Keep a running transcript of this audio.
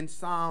in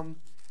Psalm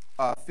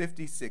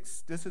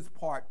 56. This is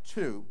part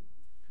 2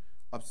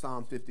 of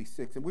Psalm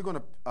 56. And we're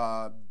going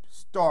to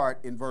start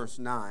in verse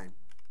 9.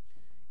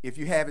 If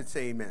you have it,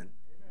 say amen. Amen.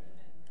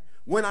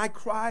 When I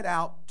cried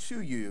out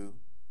to you,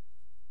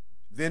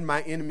 then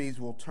my enemies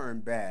will turn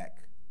back.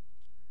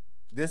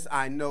 This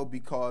I know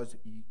because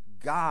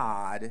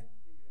God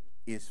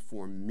is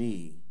for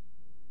me.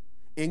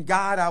 In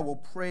God I will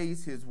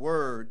praise his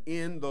word.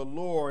 In the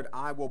Lord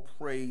I will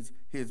praise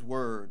his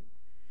word.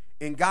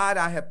 In God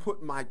I have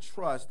put my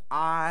trust.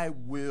 I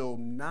will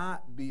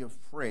not be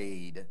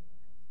afraid.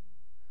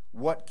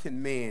 What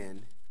can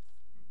man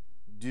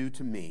do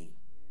to me?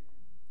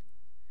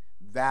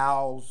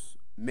 Vows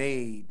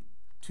made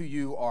to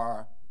you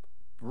are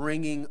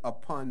binding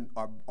upon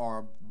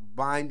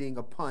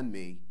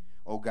me,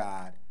 O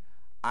God.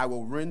 I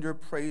will render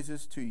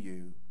praises to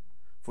you,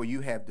 for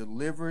you have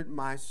delivered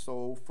my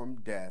soul from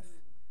death.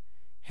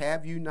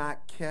 Have you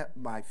not kept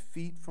my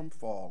feet from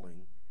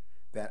falling,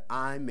 that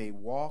I may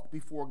walk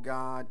before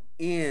God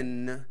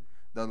in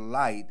the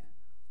light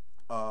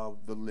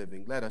of the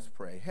living? Let us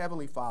pray.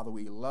 Heavenly Father,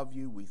 we love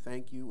you, we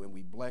thank you, and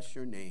we bless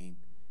your name.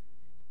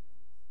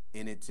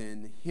 And it's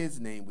in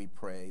his name we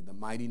pray, the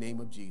mighty name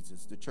of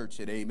Jesus. The church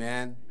said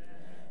amen.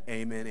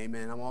 Amen,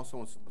 amen. I also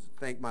want to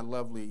thank our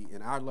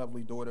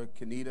lovely daughter,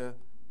 Kenita,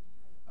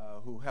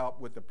 who helped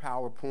with the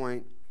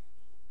PowerPoint.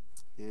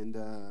 And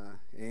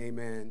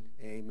amen,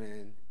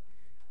 amen.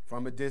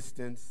 From a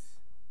distance,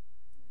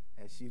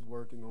 as she's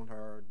working on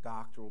her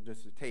doctoral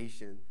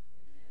dissertation,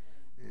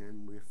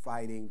 and we're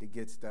fighting to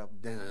get stuff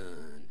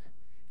done.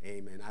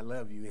 Amen. I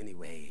love you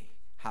anyway.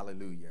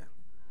 Hallelujah.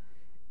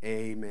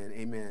 Amen,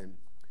 amen.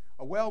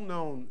 A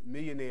well-known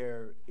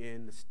millionaire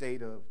in the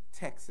state of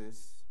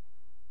Texas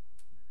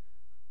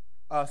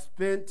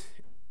spent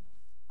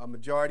a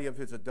majority of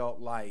his adult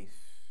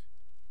life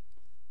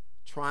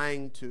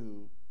trying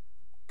to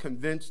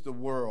convince the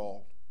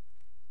world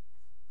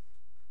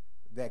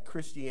that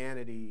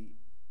Christianity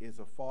is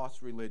a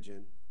false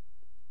religion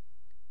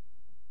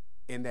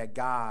and that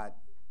God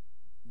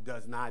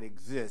does not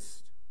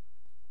exist,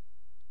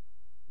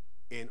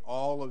 and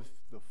all of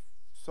the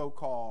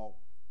so-called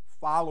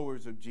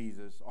followers of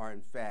Jesus are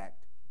in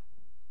fact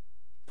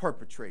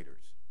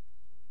perpetrators.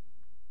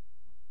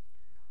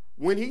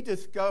 When he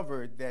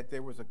discovered that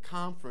there was a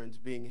conference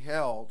being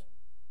held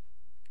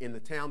in the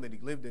town that he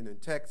lived in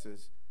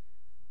Texas,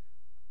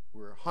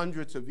 where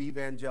hundreds of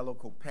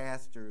evangelical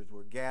pastors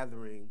were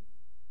gathering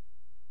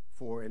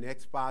for an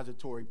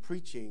expository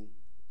preaching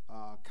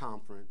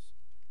conference,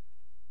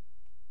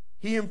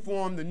 he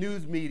informed the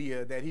news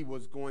media that he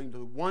was going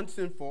to once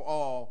and for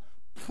all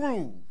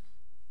prove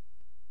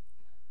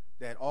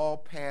that all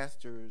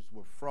pastors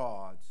were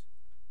frauds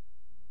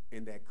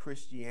and that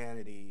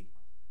Christianity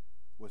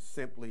was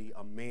simply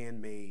a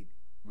man-made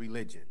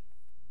religion.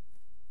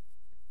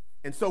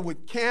 And so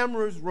with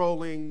cameras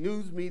rolling,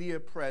 news media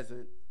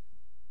present,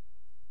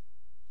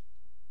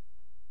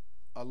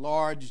 a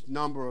large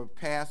number of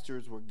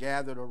pastors were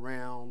gathered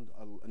around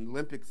an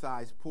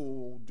Olympic-sized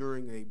pool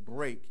during a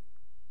break.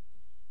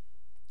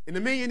 And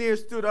the millionaire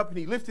stood up and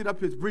he lifted up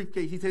his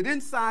briefcase. He said,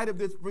 inside of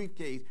this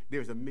briefcase,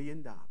 there's $1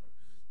 million.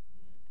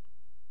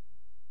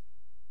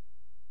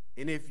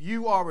 And if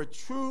you are a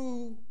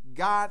true,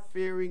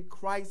 God-fearing,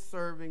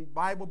 Christ-serving,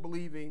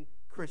 Bible-believing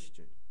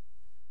Christian,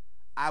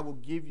 I will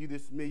give you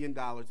this $1 million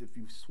if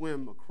you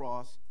swim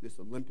across this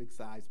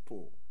Olympic-sized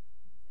pool.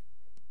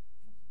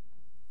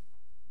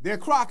 There are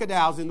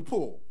crocodiles in the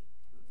pool.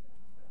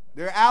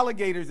 There are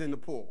alligators in the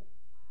pool.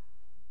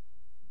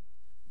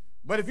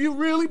 But if you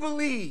really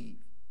believe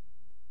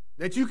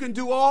that you can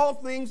do all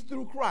things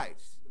through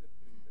Christ,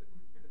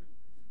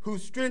 who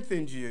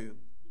strengthens you,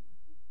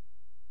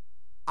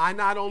 I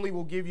not only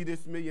will give you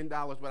this $1 million,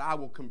 but I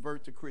will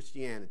convert to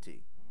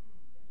Christianity.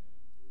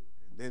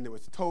 And then there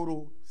was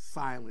total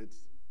silence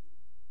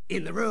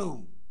in the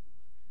room.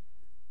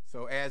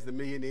 So as the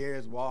millionaire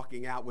is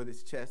walking out with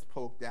his chest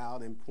poked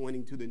out and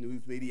pointing to the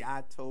news media,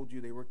 I told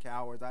you they were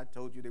cowards. I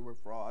told you they were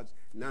frauds.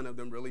 None of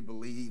them really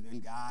believe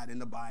in God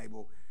and the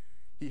Bible.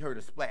 He heard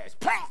a splash.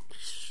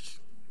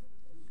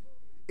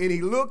 And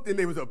he looked, and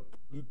there was a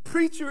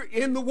preacher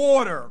in the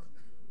water.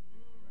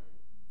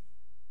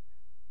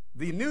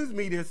 The news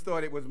media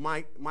thought it was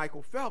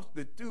Michael Phelps.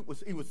 The dude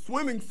was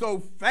swimming so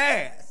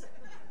fast.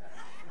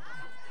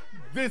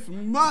 This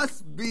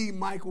must be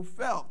Michael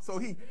Phelps. So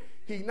he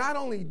not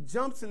only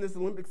jumps in this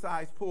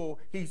Olympic-sized pool,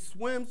 he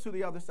swims to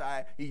the other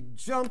side, he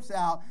jumps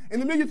out, and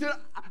the millionaire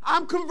said,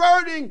 I'm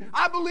converting.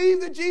 I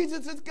believe that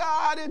Jesus is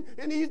God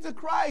and he's the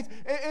Christ,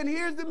 and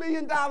here's the $1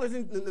 million.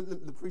 And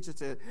the preacher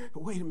said,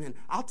 wait a minute,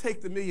 I'll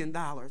take the $1 million,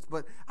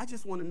 but I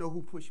just want to know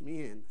who pushed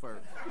me in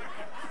first.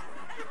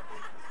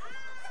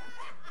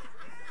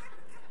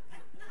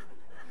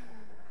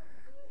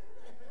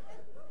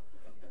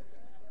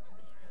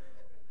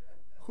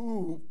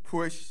 Who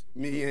pushed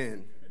me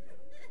in?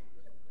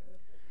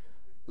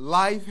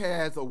 Life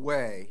has a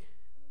way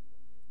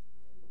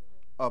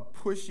of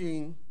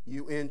pushing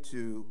you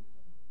into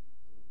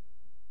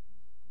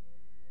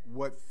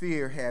what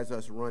fear has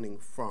us running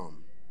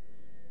from.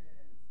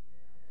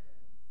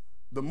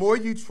 The more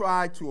you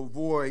try to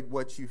avoid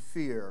what you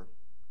fear,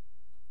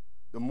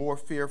 the more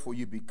fearful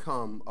you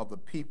become of the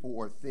people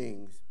or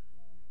things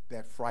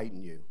that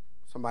frighten you.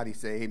 Somebody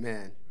say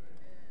amen.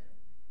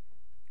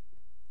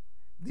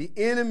 The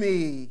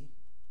enemy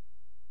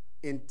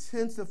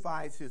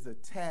intensifies his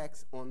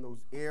attacks on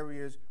those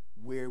areas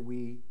where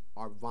we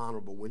are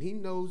vulnerable. When he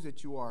knows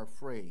that you are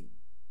afraid,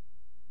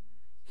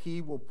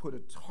 he will put a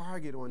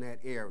target on that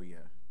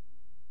area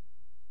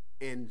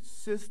and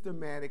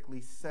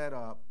systematically set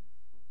up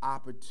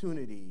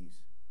opportunities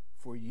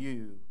for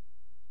you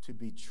to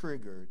be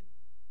triggered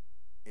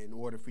in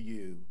order for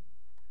you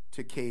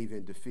to cave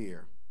into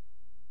fear.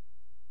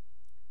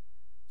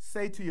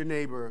 Say to your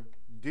neighbor,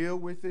 deal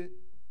with it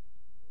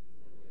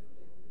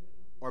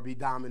or be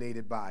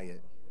dominated by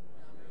it.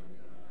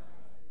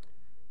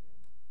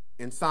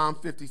 In Psalm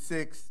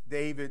 56,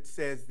 David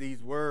says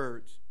these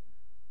words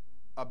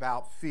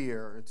about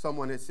fear. And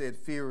someone has said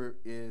fear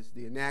is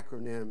the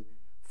acronym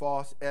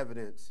false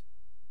evidence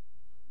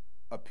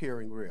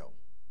appearing real.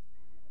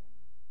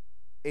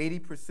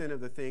 80%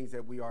 of the things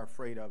that we are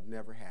afraid of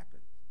never happen.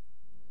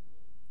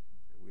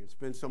 We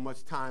spend so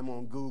much time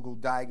on Google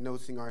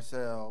diagnosing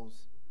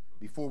ourselves.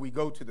 Before we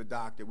go to the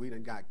doctor, we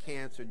done got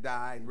cancer,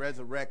 died, and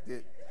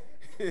resurrected.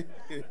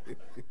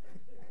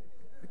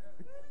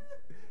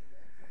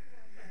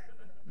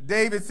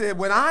 David said,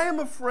 when I am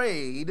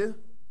afraid,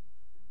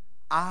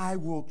 I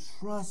will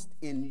trust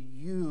in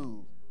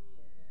you.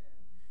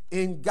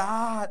 In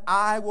God,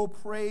 I will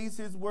praise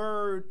his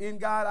word. In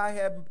God, I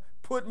have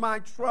put my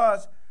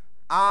trust.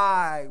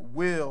 I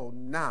will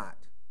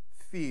not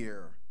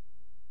fear.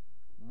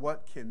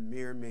 What can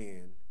mere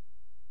man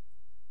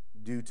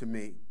do to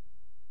me?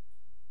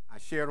 I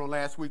shared on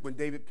last week when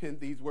David penned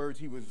these words,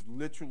 he was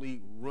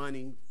literally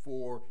running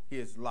for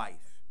his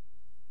life.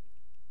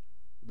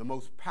 The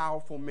most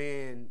powerful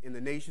man in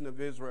the nation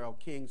of Israel,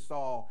 King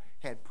Saul,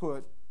 had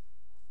put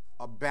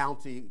a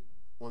bounty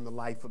on the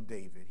life of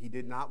David. He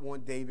did not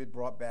want David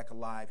brought back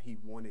alive. He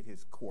wanted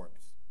his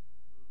corpse.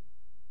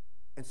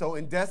 And so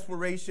in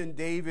desperation,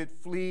 David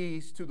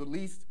flees to the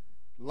least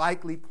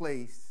likely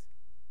place.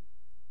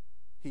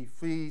 He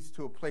flees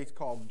to a place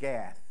called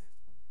Gath,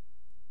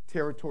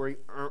 territory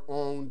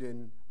owned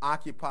and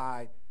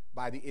occupied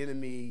by the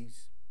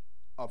enemies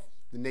of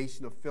the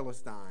nation of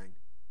Philistine,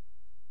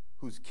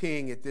 whose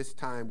king at this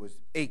time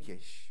was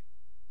Achish.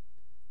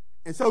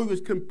 And so he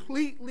was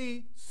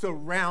completely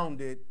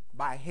surrounded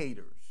by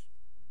haters,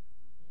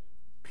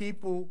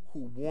 people who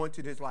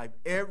wanted his life.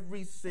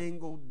 Every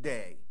single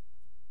day,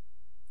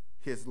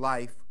 his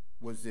life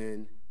was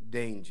in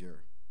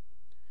danger.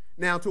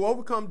 Now, to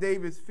overcome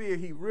David's fear,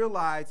 he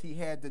realized he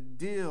had to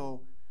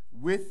deal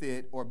with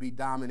it or be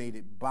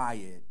dominated by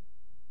it.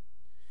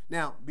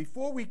 Now,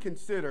 before we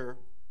consider,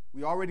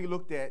 we already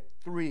looked at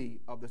 3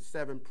 of the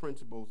 7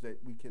 principles that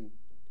we can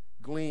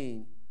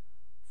glean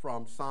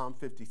from Psalm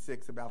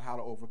 56 about how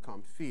to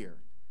overcome fear.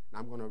 And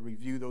I'm going to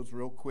review those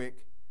real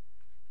quick,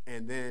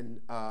 and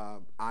then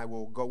I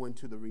will go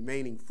into the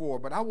remaining 4.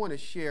 But I want to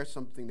share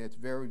something that's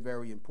very,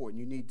 very important.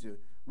 You need to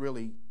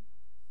really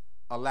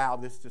allow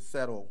this to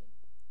settle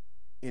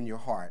in your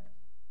heart.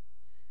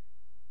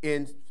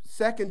 In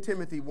 2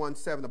 Timothy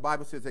 1:7, the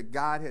Bible says that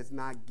God has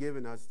not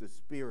given us the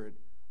spirit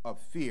of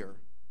fear,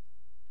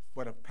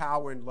 but of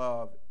power and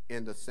love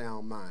and a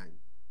sound mind.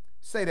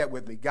 Say that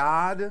with me.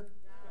 God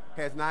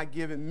has not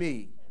given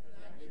me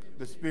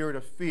the spirit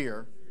of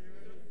fear,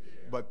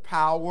 but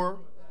power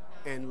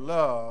and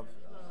love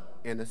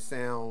and a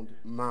sound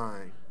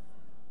mind.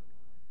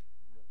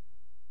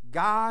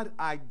 God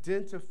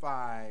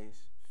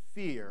identifies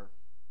fear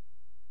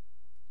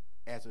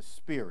as a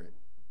spirit.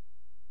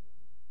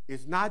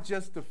 It's not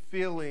just the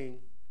feeling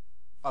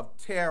of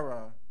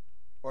terror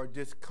or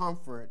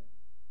discomfort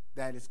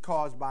that is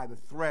caused by the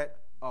threat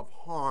of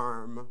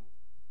harm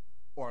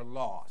or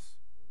loss.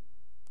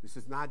 This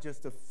is not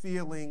just a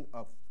feeling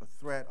of a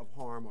threat of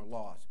harm or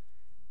loss.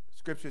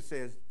 Scripture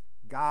says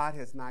God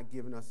has not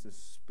given us the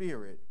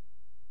spirit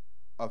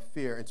of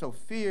fear. And so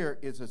fear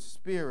is a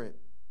spirit.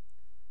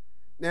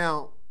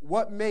 Now,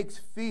 what makes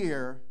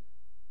fear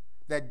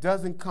that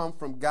doesn't come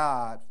from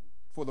God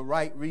for the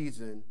right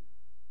reason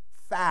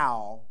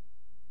foul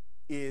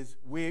is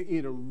where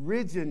it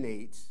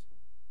originates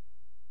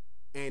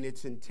and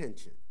its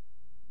intention.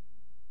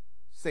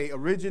 Say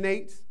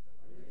originates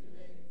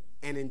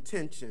and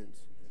intentions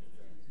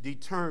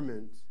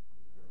determines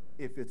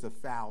if it's a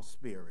foul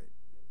spirit.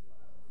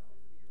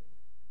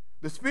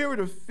 The spirit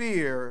of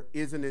fear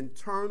is an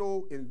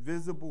internal,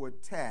 invisible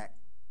attack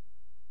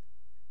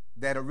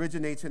that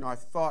originates in our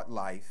thought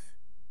life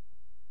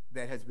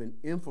that has been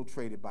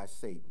infiltrated by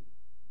Satan.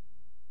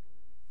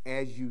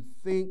 As you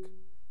think,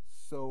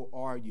 so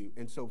are you.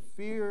 And so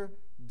fear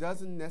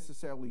doesn't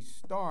necessarily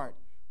start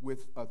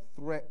with a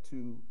threat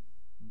to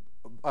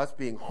us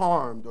being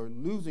harmed or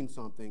losing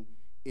something.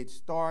 It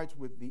starts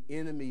with the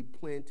enemy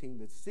planting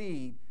the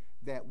seed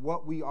that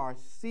what we are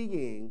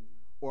seeing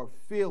or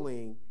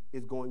feeling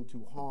is going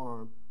to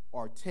harm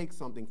or take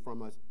something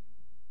from us,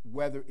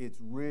 whether it's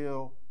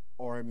real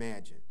or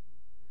imagined.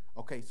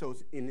 Okay, so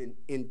it's an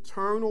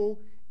internal,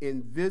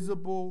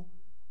 invisible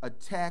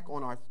attack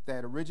on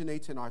that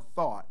originates in our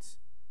thoughts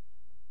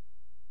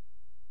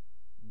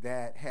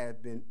that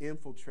have been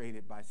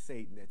infiltrated by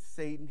Satan. That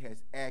Satan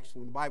has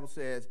actually, the Bible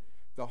says,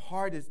 the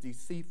heart is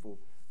deceitful.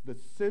 The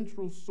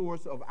central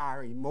source of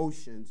our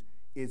emotions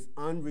is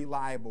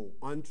unreliable,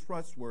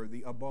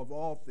 untrustworthy above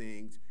all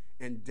things,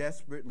 and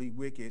desperately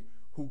wicked.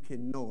 Who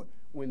can know it?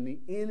 When the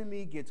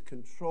enemy gets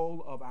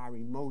control of our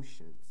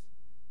emotions,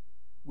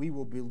 we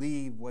will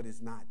believe what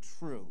is not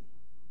true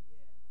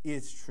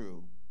is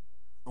true,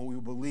 and we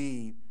will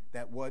believe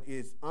that what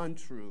is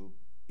untrue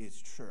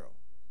is true.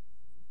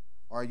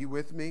 Are you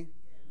with me?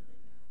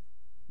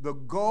 The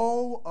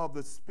goal of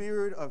the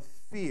spirit of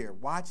fear,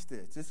 watch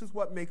this. This is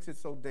what makes it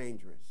so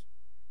dangerous.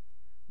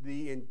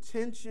 The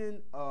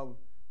intention of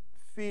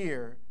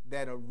fear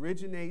that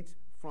originates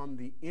from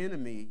the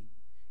enemy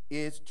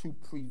is to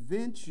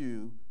prevent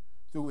you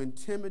through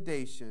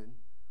intimidation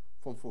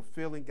from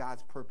fulfilling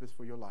God's purpose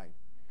for your life.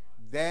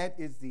 That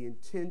is the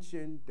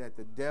intention that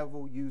the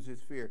devil uses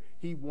fear.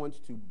 He wants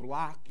to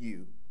block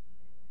you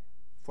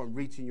from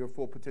reaching your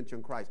full potential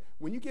in Christ.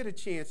 When you get a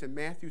chance in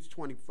Matthew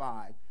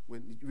 25,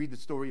 when you read the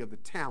story of the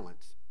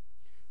talents,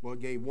 well, it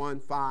gave 1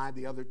 5,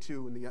 the other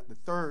 2, and the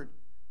third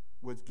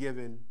was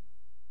given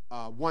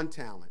 1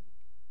 talent.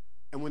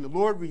 And when the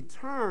Lord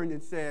returned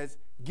and says,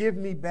 give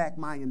me back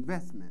my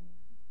investment,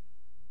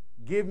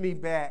 give me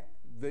back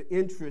the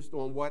interest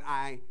on what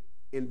I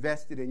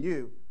invested in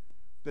you,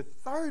 the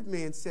third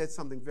man said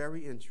something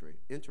very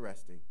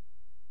interesting.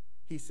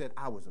 He said,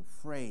 I was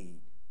afraid,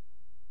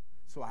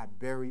 so I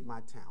buried my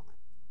talent.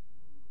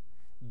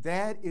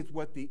 That is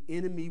what the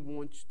enemy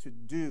wants to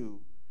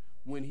do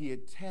when he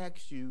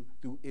attacks you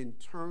through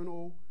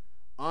internal,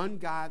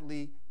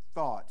 ungodly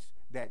thoughts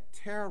that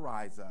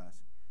terrorize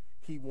us.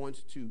 He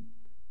wants to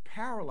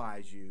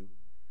paralyze you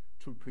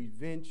to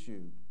prevent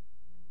you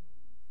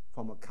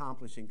from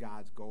accomplishing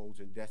God's goals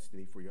and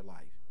destiny for your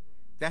life.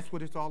 That's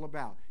what it's all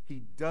about.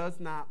 He does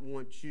not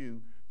want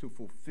you to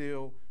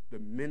fulfill the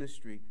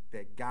ministry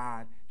that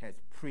God has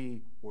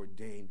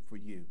preordained for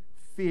you.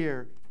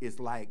 Fear is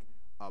like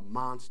a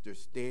monster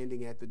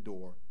standing at the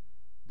door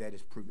that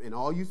is and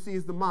all you see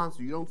is the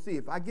monster. You don't see,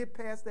 if I get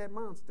past that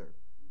monster,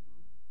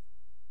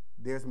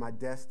 there's my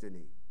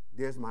destiny,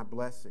 there's my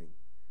blessing,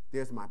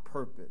 there's my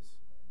purpose.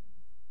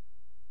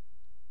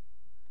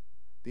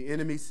 The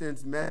enemy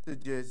sends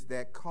messages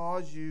that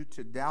cause you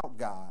to doubt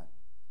God,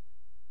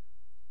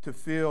 to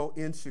feel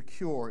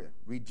insecure,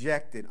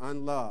 rejected,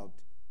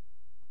 unloved,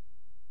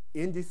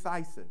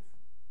 indecisive,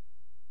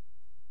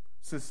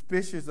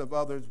 suspicious of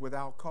others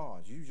without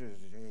cause. You just,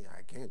 hey,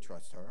 I can't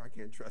trust her. I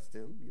can't trust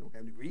him. You don't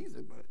have any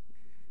reason, but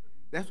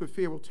that's what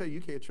fear will tell you.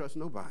 You can't trust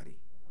nobody.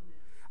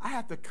 I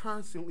have to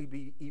constantly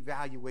be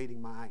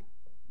evaluating my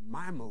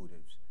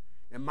motives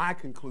and my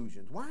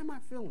conclusions. Why am I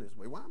feeling this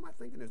way? Why am I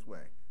thinking this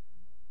way?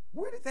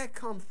 Where did that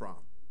come from?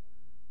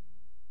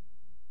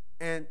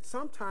 And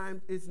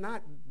sometimes it's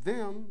not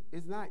them,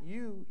 it's not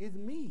you, it's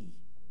me.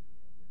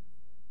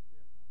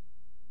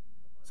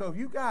 So if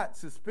you got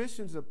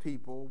suspicions of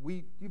people,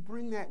 we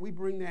bring that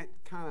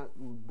kind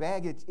of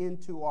baggage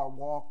into our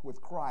walk with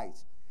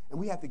Christ. And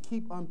we have to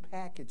keep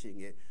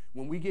unpackaging it.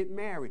 When we get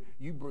married,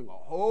 you bring a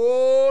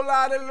whole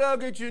lot of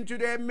luggage into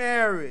that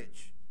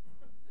marriage.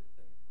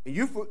 And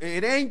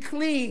it ain't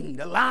clean.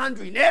 The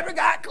laundry never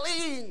got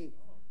clean.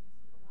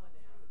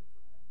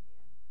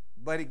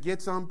 But it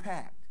gets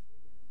unpacked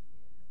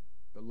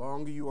the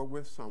longer you are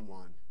with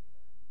someone.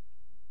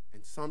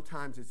 And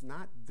sometimes it's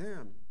not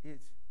them,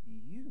 it's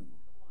you.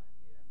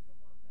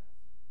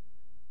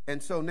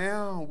 And so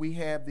now we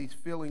have these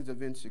feelings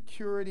of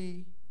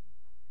insecurity.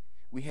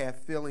 We have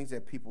feelings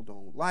that people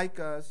don't like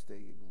us.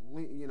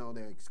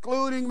 They're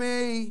excluding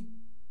me.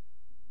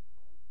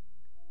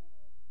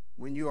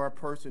 When you are a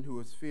person who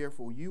is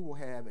fearful, you will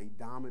have a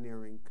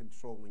domineering,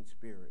 controlling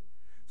spirit.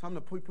 Some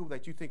of the people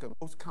that you think are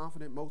most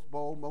confident, most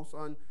bold, most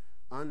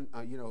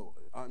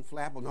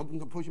unflappable, nothing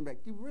can push them back,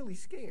 you're really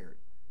scared.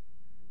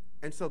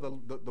 And so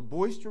the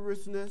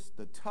boisterousness,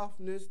 the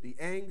toughness, the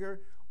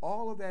anger,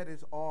 all of that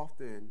is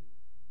often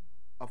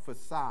a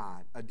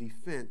facade, a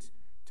defense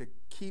to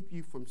keep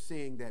you from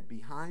seeing that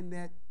behind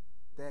that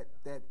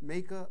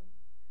makeup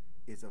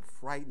is a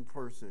frightened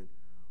person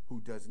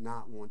who does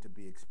not want to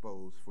be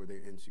exposed for their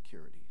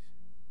insecurities.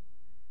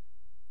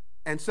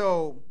 And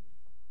so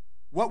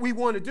what we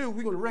want to do,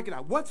 we're going to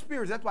recognize what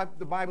spirits. That's why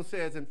the Bible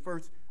says in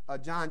 1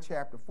 John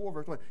chapter 4,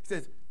 verse 1, it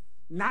says,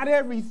 not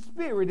every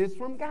spirit is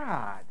from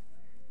God.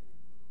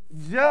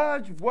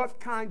 Judge what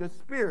kind of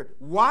spirit.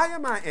 Why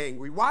am I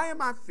angry? Why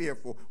am I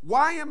fearful?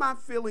 Why am I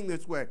feeling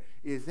this way?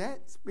 Is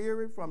that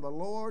spirit from the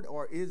Lord,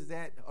 or is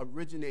that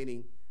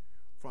originating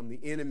from the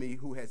enemy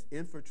who has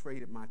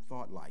infiltrated my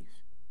thought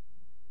life?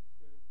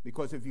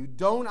 Because if you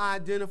don't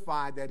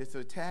identify that it's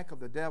an attack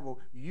of the devil,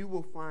 you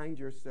will find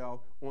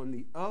yourself on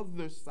the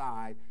other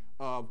side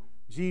of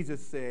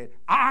Jesus said,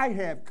 I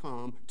have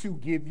come to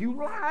give you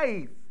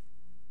life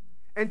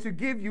and to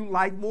give you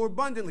life more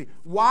abundantly.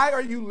 Why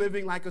are you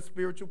living like a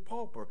spiritual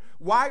pauper?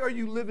 Why are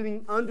you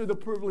living under the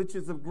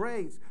privileges of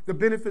grace, the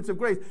benefits of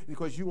grace?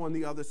 Because you're on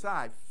the other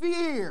side.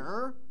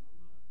 Fear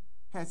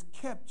has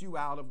kept you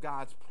out of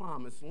God's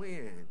promised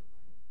land,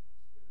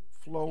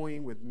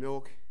 flowing with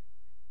milk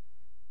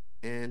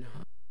and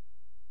honey.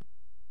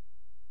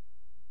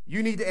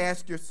 You need to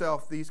ask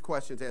yourself these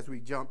questions as we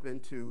jump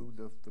into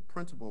the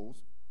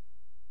principles.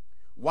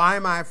 Why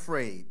am I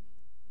afraid?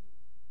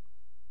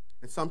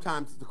 And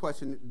sometimes the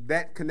question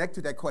that connected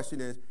to that question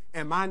is,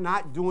 am I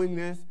not doing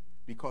this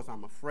because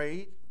I'm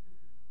afraid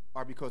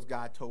or because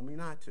God told me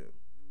not to?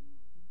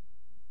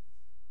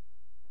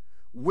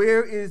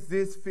 Where is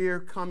this fear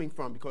coming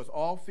from? Because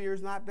all fear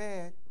is not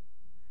bad.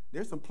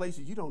 There's some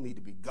places you don't need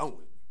to be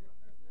going.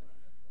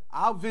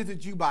 I'll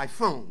visit you by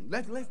phone.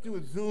 Let's do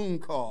a Zoom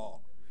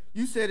call.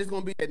 You said it's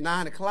going to be at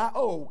 9 o'clock.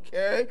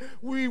 Okay,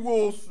 we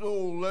will. So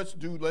let's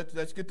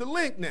get the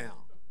link now.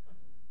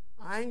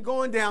 I ain't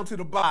going down to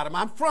the bottom.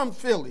 I'm from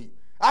Philly.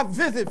 I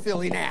visit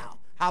Philly now.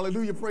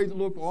 Hallelujah. Praise the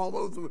Lord for all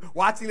those who are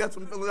watching us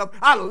from Philadelphia.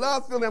 I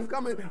love Philly. I'm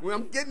coming.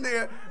 I'm getting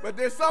there. But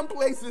there's some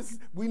places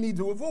we need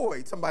to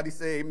avoid. Somebody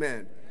say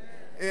amen.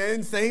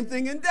 And same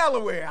thing in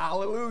Delaware.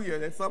 Hallelujah.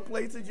 There's some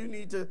places you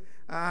need to.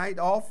 All right.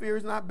 All fear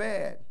is not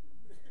bad.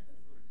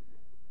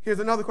 Here's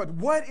another question.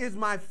 What is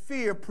my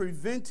fear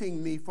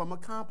preventing me from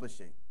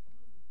accomplishing?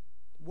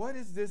 What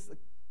is this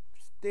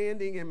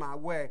standing in my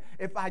way?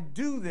 If I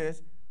do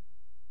this,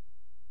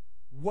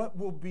 what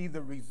will be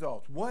the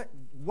result? What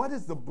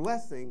is the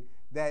blessing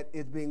that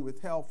is being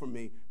withheld from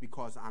me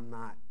because I'm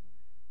not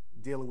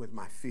dealing with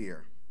my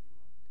fear?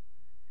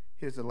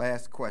 Here's the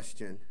last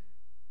question.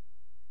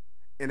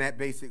 And that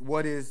basic,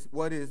 what is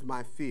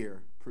my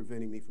fear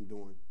preventing me from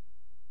doing?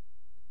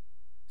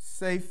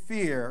 Say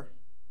fear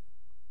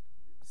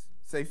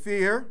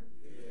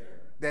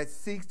that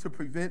seeks to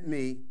prevent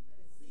me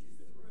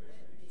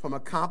from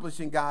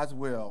accomplishing God's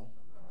will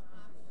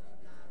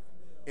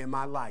in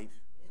my life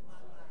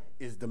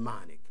is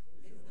demonic.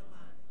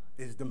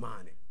 Is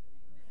demonic.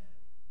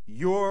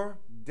 Your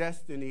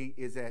destiny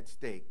is at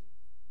stake.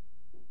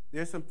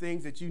 There's some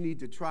things that you need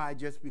to try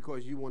just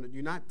because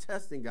you're not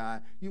testing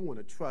God, you want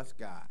to trust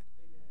God.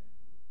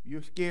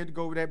 You're scared to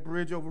go over that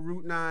bridge over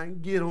Route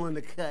 9, get in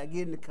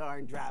the car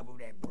and drive over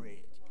that bridge.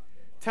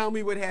 Tell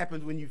me what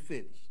happens when you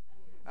finish.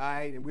 All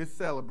right, and we'll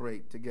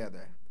celebrate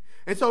together.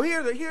 And so here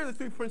are the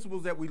three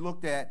principles that we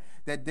looked at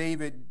that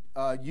David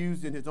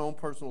used in his own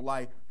personal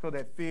life so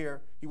that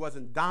fear, he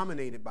wasn't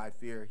dominated by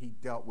fear, he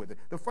dealt with it.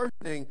 The first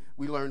thing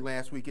we learned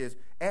last week is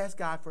ask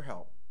God for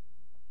help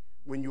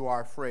when you are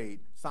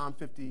afraid. Psalm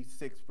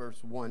 56, verse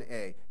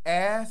 1a.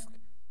 Ask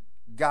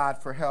God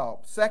for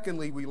help.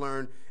 Secondly, we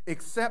learned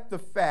accept the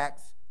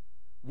facts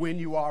when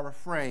you are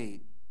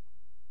afraid.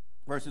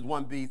 Verses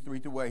 1b, 3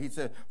 through 8. He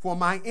said, for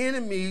my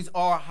enemies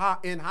are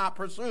in hot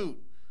pursuit.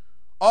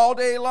 All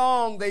day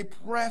long they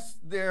press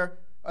their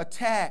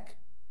attack.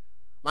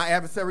 My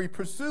adversary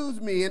pursues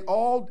me and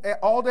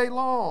all day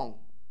long.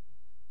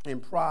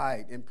 In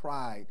pride,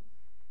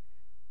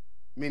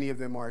 many of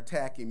them are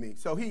attacking me.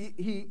 So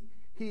he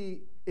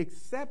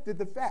accepted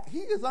the fact he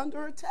is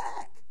under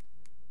attack.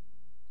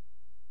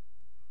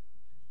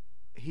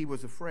 He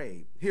was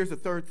afraid. Here's the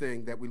third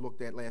thing that we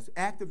looked at last.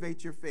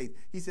 Activate your faith.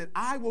 He said,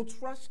 I will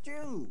trust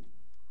you.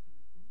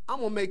 I'm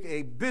going to make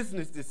a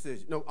business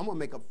decision. No, I'm going to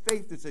make a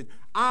faith decision.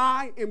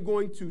 I am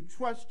going to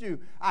trust you.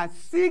 I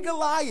see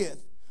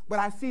Goliath, but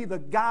I see the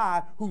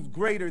God who's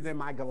greater than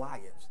my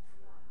Goliaths.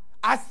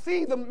 I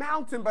see the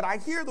mountain, but I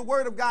hear the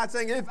word of God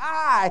saying, if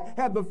I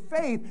have the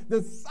faith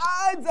the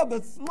size of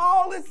the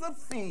smallest of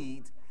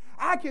seeds,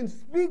 I can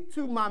speak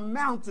to my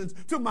mountains,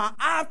 to my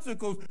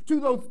obstacles,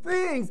 to those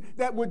things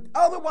that would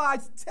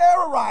otherwise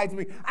terrorize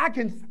me. I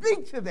can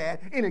speak to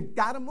that, and it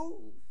got to move.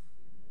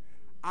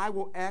 I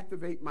will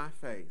activate my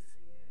faith.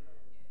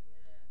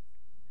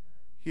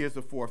 Here's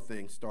the fourth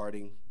thing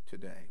starting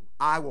today.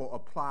 I will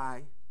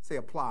apply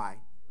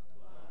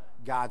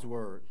God's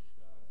word.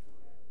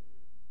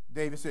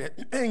 David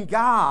said, and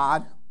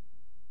God,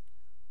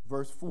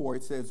 verse 4,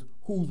 it says,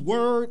 whose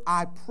word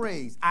I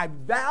praise. I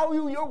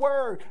value your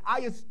word.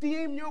 I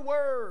esteem your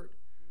word.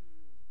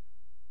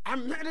 I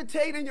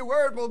meditate in your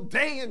word both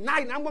day and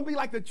night. And I'm going to be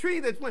like the tree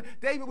that's when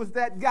David was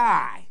that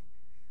guy.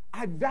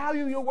 I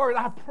value your word.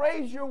 I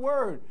praise your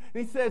word.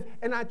 And he says,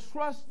 and I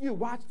trust you.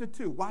 Watch the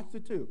two.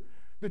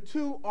 The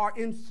two are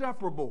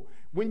inseparable.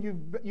 When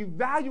you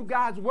value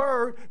God's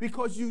word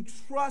because you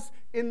trust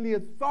in the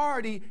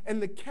authority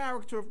and the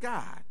character of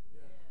God.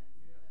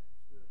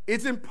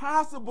 It's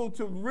impossible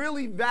to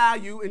really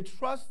value and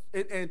trust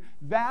and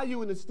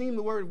value and esteem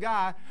the word of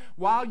God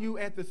while you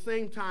at the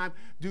same time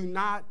do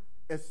not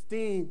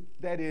esteem,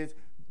 that is,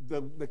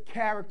 the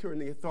character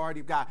and the authority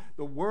of God.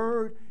 The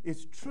word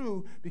is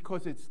true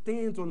because it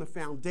stands on the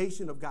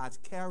foundation of God's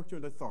character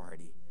and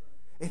authority.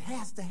 It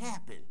has to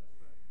happen.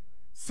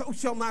 So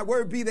shall my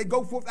word be that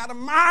go forth out of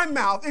my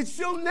mouth. It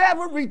shall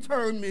never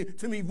return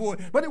to me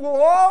void, but it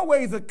will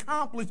always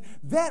accomplish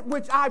that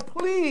which I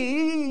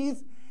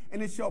please,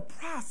 and it shall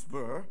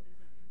prosper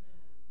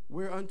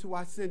whereunto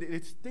I send it.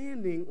 It's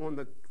standing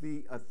on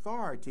the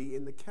authority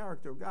and the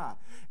character of God.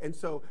 And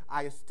so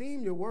I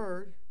esteem your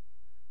word.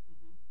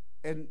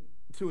 And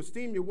to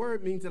esteem your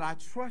word means that I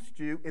trust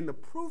you. And the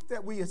proof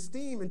that we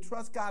esteem and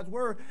trust God's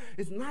word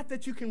is not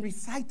that you can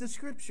recite the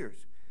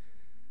scriptures.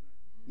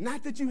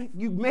 Not that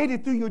you made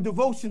it through your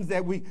devotions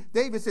that week.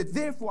 David said,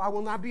 therefore I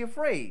will not be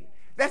afraid.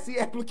 That's the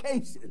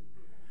application.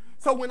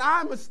 So when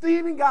I'm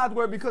esteeming God's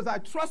word because I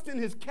trust in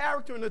his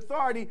character and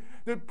authority,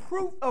 the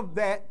proof of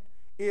that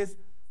is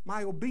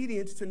my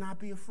obedience to not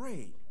be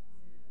afraid.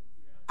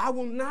 I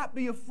will not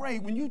be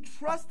afraid. When you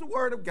trust the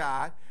word of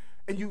God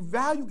and you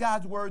value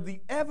God's word,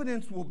 the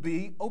evidence will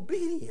be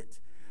obedience.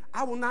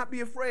 I will not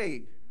be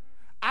afraid.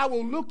 I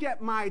will look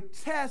at my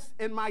tests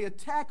and my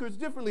attackers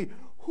differently.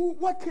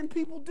 What can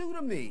people do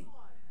to me?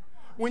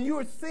 When you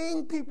are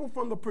seeing people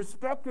from the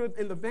perspective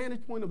and the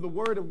vantage point of the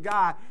word of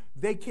God,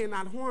 they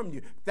cannot harm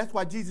you. That's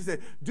why Jesus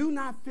said, do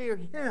not fear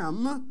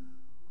him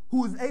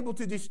who is able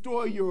to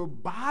destroy your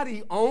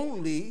body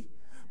only,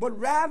 but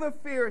rather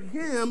fear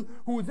him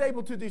who is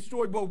able to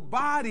destroy both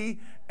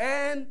body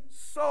and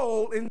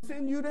soul and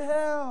send you to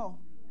hell.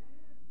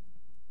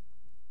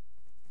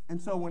 And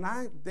so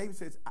David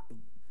says,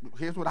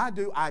 here's what I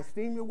do. I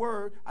esteem your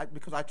word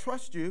because I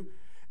trust you.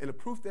 And the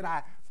proof that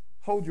I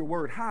hold your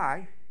word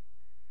high,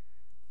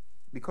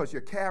 because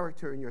your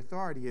character and your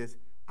authority is,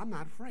 I'm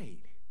not afraid.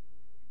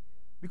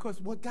 Because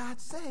what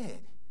God said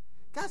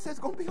it's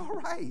going to be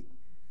all right.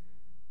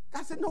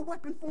 God said, no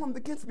weapon formed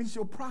against me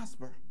shall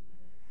prosper.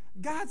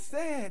 God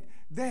said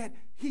that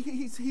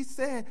he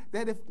said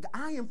that if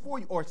I am for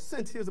you, or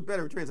since, here's a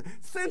better translation,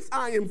 since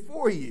I am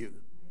for you,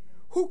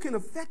 who can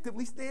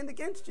effectively stand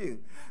against you?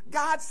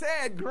 God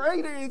said,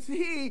 greater is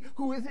he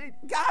who is in.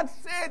 God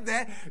said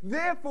that.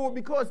 Therefore,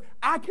 because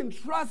I can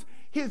trust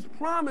his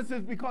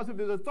promises because of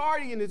his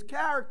authority and his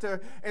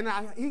character, and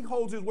he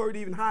holds his word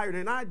even higher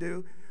than I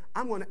do,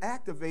 I'm going to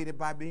activate it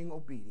by being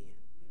obedient.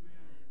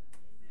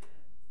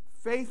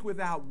 Faith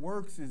without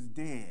works is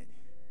dead.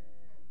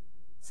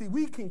 See,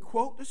 we can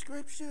quote the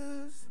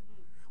scriptures.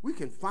 We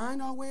can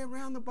find our way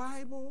around the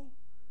Bible.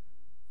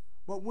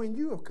 But when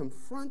you are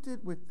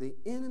confronted with the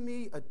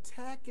enemy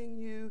attacking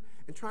you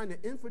and trying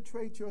to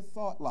infiltrate your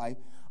thought life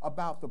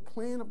about the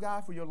plan of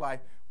God for your life,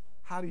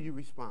 how do you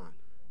respond?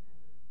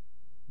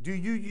 Do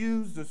you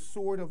use the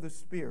sword of the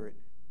Spirit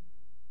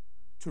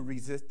to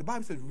resist? The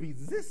Bible says,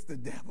 resist the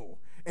devil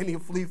and he'll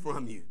flee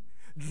from you.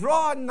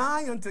 Draw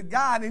nigh unto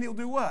God and he'll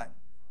do what?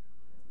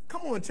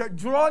 Come on, church.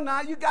 Draw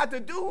nigh. You got to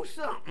do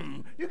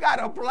something. You got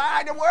to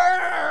apply the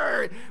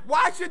word.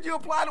 Why should you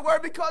apply the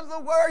word? Because the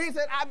word, he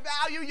said, I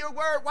value your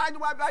word. Why do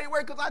I value your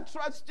word? Because I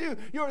trust you,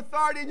 your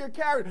authority and your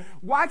character.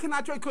 Why can I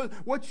trust? Because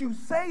what you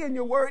say in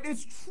your word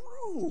is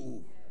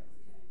true.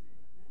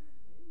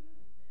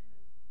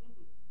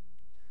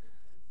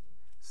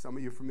 Some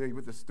of you are familiar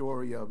with the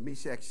story of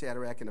Meshach,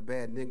 Shadrach, and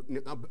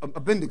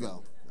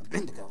Abednego.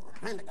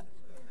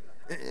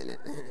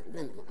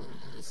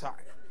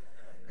 Sorry.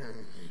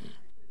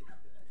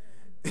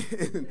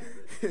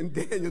 In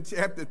Daniel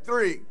chapter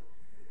 3,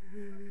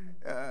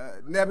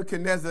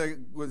 Nebuchadnezzar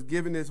was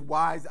given this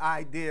wise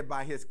idea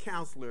by his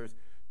counselors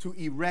to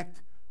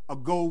erect a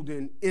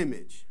golden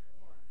image.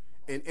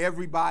 And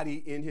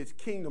everybody in his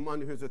kingdom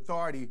under his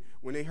authority,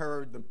 when they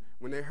heard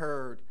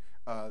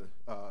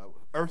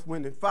Earth,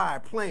 Wind, and Fire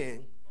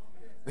playing,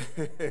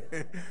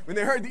 when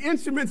they heard the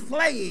instruments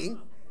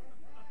playing,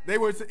 they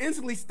were to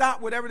instantly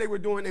stop whatever they were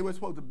doing. They were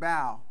supposed to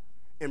bow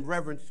in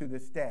reverence to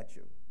this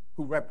statue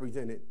who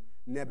represented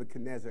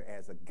Nebuchadnezzar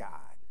as a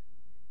god.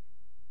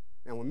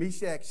 Now, when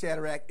Meshach,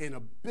 Shadrach, and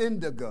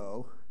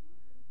Abednego,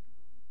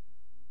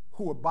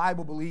 who were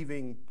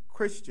Bible-believing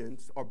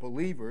Christians or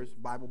believers,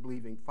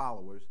 Bible-believing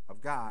followers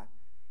of God,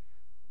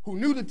 who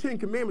knew the 10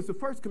 Commandments, the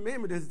first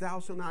commandment is,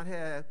 thou shalt not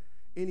have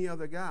any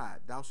other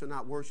god. Thou shalt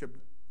not worship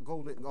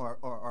golden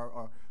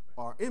or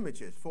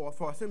images,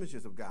 false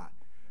images of God.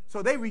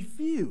 So they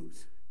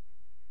refused.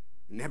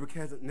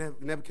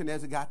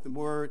 Nebuchadnezzar got the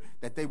word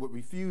that they were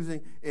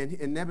refusing, and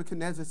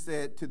Nebuchadnezzar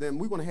said to them,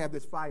 we're going to have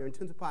this fire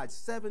intensified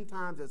 7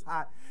 times as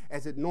hot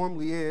as it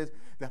normally is.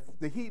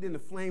 The heat and the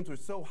flames were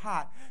so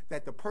hot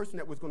that the person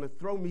that was going to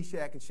throw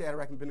Meshach and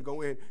Shadrach and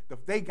Abednego in,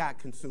 they got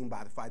consumed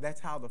by the fire. That's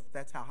how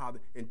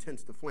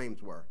intense the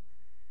flames were.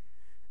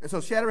 And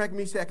so Shadrach,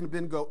 Meshach, and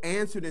Abednego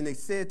answered, and they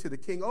said to the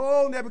king,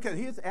 oh, Nebuchadnezzar,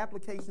 here's the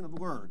application of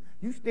the word.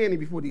 You standing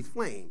before these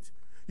flames.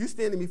 You're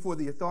standing before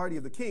the authority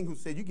of the king who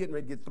said, you're getting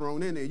ready to get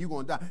thrown in there. You're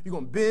going to die. You're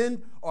going to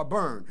bend or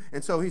burn.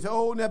 And so he said,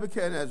 oh,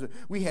 Nebuchadnezzar,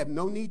 we have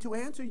no need to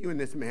answer you in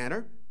this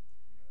manner.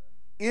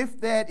 If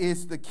that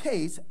is the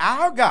case,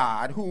 our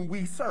God, whom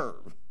we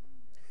serve,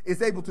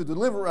 is able to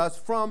deliver us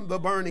from the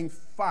burning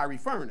fiery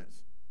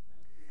furnace.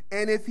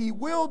 And if he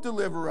will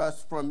deliver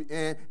us from,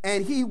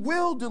 and he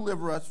will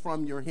deliver us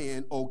from your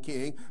hand, O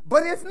king.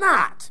 But if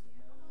not,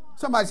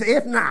 somebody say,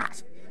 if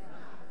not,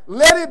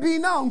 let it be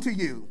known to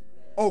you,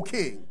 O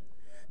king,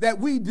 that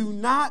we do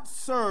not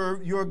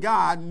serve your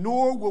God,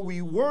 nor will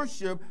we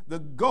worship the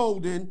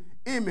golden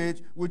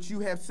image which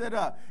you have set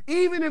up.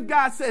 Even if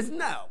God says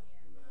no,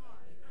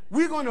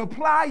 We're going to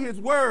apply his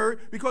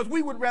word because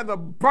we would rather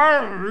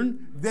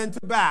burn than to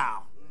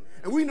bow.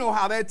 And we know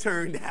how that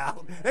turned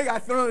out. They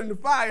got thrown in the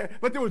fire,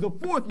 but there was a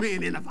fourth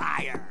man in the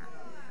fire.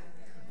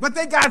 But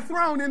they got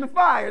thrown in the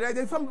fire.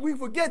 We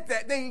forget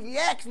that. They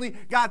actually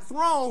got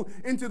thrown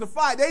into the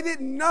fire. They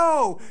didn't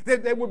know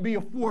that there would be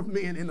a fourth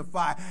man in the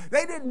fire.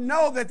 They didn't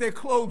know that their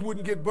clothes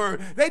wouldn't get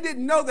burned. They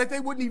didn't know that they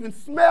wouldn't even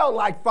smell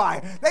like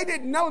fire. They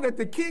didn't know that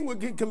the king would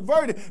get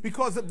converted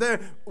because of their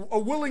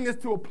willingness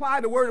to apply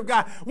the word of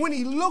God. When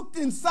he looked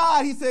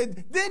inside, he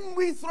said, didn't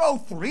we throw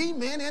 3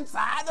 men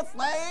inside the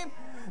flame?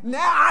 Now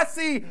I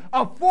see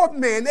a fourth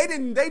man. They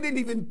didn't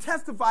even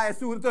testify as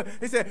to it.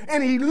 They said,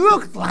 and he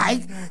looks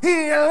like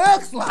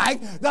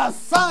the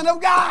Son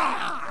of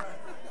God.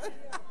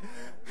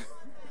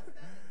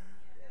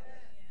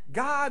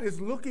 God is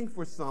looking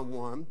for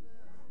someone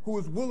who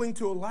is willing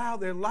to allow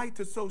their light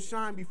to so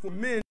shine before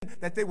men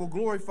that they will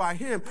glorify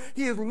him.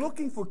 He is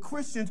looking for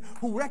Christians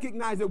who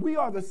recognize that we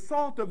are the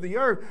salt of the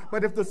earth.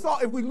 But if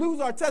we lose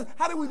our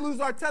how do we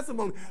lose our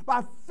testimony?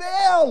 By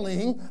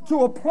failing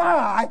to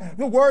apply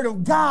the word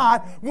of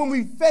God when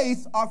we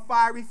face our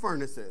fiery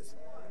furnaces.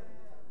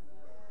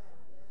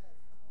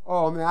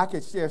 Oh man, I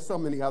could share so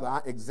many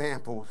other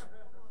examples.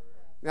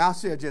 Now I'll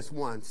share just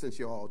one since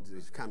you're all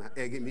just kind of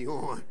egging me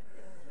on.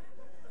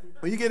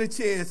 When you get a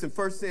chance in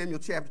 1 Samuel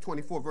chapter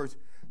 24, verse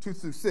 2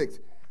 through 6,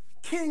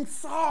 King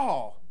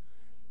Saul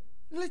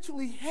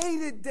literally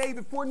hated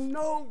David for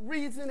no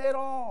reason at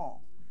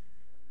all.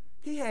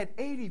 He had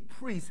 80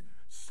 priests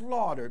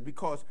slaughtered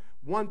because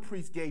one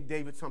priest gave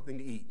David something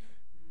to eat.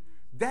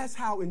 That's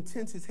how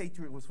intense his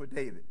hatred was for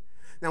David.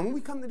 Now, when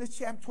we come to this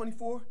chapter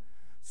 24,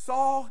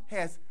 Saul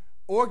has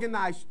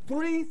organized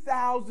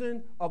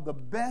 3,000 of the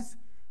best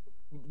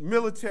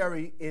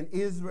military in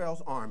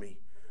Israel's army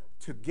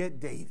to get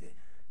David.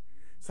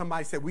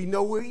 Somebody said, we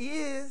know where he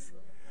is.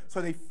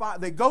 So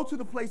they go to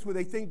the place where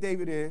they think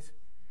David is.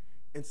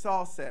 And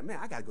Saul said, man,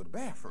 I got to go to the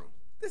bathroom.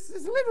 This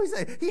is literally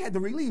saying he had to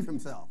relieve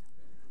himself.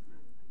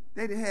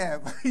 They didn't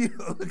have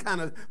the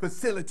kind of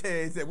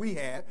facilities that we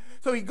have.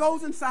 So he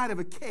goes inside of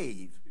a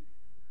cave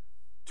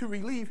to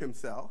relieve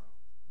himself.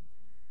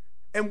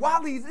 And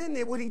while he's in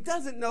there, what he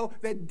doesn't know,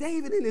 that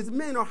David and his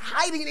men are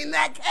hiding in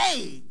that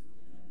cave.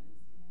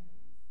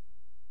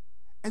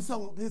 And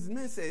so his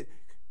men said,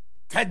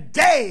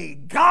 today,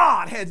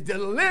 God has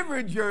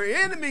delivered your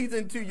enemies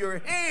into your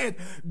hands.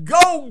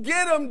 Go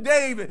get them,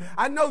 David.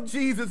 I know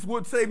Jesus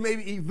would say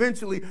maybe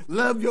eventually,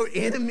 love your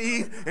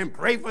enemies and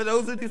pray for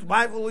those who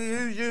despitefully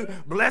use you.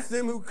 Bless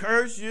them who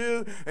curse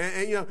you.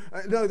 And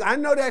I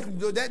know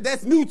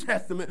that's New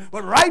Testament.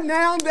 But right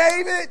now,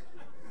 David,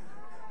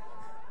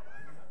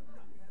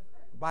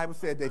 the Bible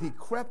said that he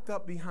crept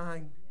up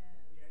behind,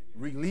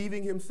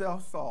 relieving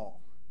himself,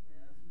 Saul,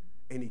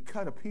 and he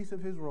cut a piece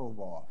of his robe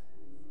off.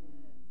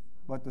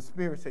 But the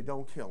Spirit said,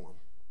 don't kill him.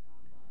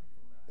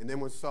 And then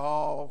when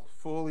Saul,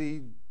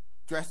 fully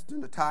dressed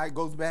in the tie,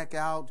 goes back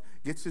out,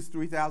 gets his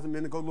 3,000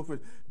 men to go look for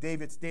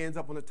David, stands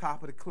up on the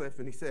top of the cliff,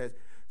 and he says,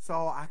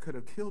 Saul, I could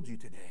have killed you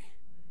today.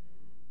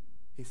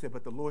 He said,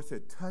 but the Lord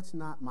said, touch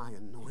not my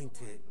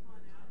anointed.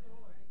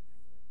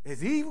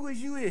 As evil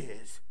as you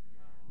is,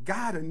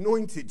 God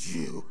anointed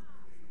you,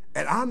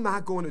 and I'm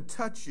not going to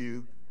touch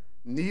you,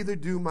 neither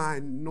do my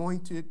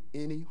anointed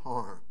any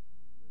harm.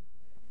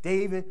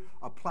 David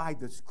applied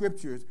the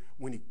scriptures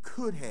when he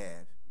could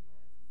have,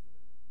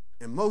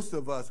 and most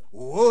of us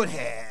would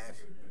have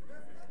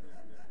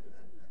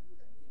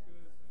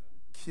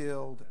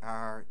killed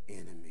our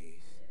enemies.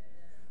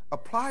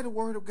 Apply the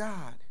word of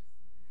God.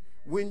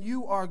 When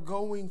you are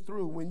going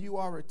through, when you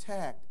are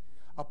attacked,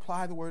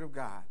 apply the word of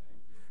God.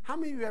 How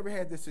many of you ever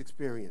had this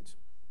experience?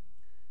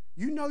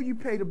 You know you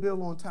paid a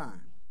bill on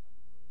time,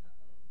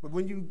 but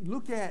when you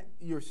look at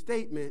your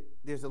statement,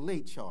 there's a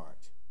late charge.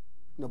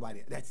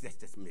 Nobody, that's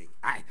just me.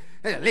 I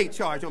had a late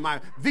charge on my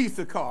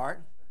Visa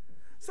card.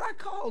 So I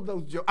called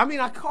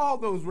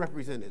those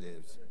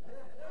representatives.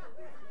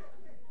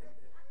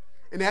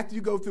 And after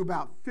you go through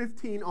about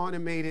 15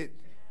 automated,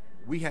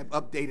 we have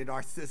updated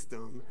our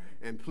system,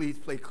 and please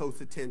pay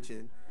close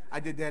attention. I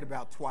did that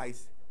about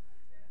twice.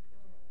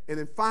 And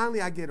then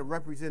finally I get a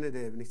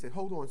representative, and he said,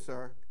 hold on,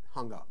 sir,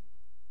 hung up.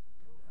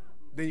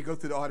 Then you go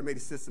through the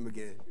automated system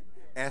again,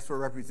 ask for a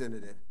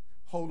representative.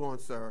 Hold on,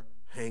 sir,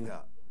 hang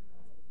up.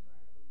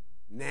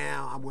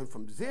 Now I went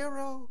from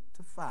 0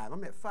 to 5.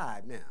 I'm at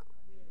 5 now.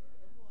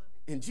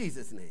 In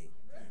Jesus' name.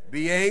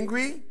 Be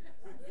angry,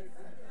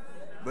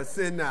 but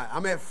sin not.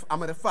 I'm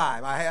at a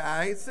 5.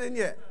 I ain't sinned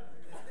yet.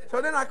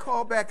 So then I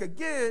call back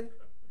again,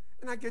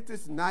 and I get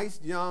this nice,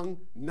 young,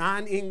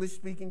 non-English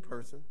speaking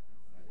person.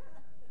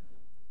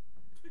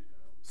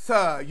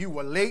 Sir, you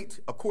were late.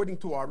 According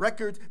to our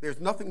records, there's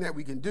nothing that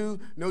we can do.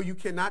 No, you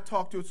cannot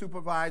talk to a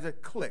supervisor.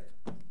 Click.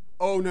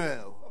 Oh,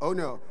 no. Oh,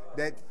 no.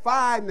 That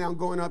 5 now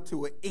going up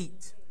to an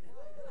 8.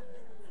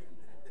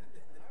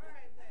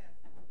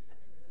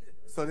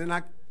 So then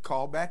I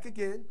call back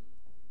again.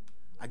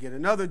 I get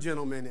another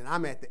gentleman, and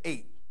I'm at the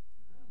 8.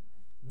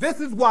 This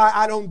is why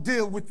I don't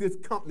deal with this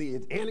company.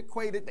 It's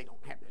antiquated. They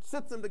don't have the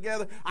system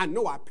together. I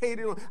know I paid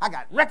it. I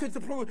got records to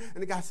prove it.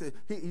 And the guy said,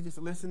 he just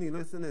listened,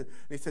 and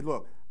he said,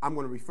 look, I'm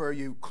going to refer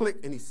you. Click,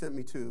 and he sent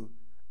me to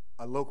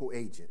a local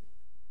agent.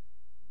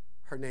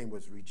 Her name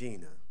was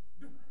Regina.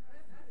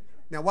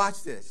 Now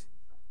watch this.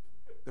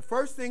 The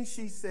first thing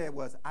she said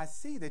was, I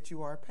see that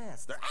you are a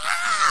pastor.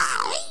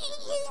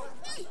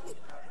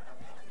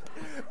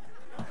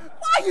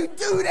 Why you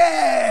do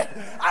that?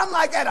 I'm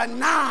like at a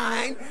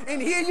 9,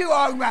 and here you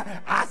are.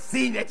 I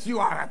see that you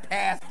are a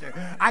pastor.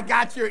 I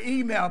got your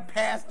email,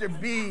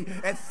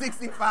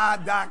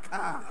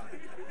 pastorb@65.com.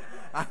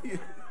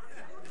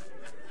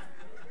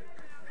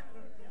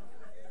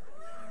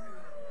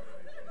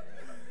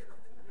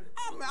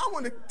 I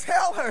want to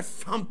tell her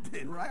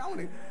something,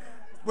 right?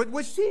 But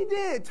what she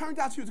did, turns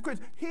out she was a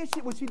Christian. Here's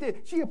what she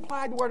did. She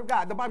applied the word of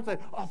God. The Bible said,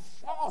 a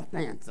soft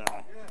answer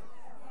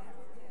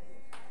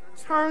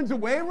turns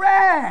away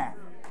wrath.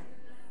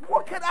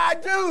 What could I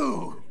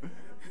do?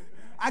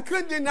 I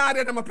couldn't deny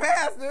that I'm a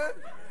pastor.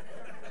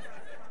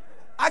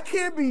 I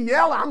can't be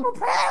yelling, I'm a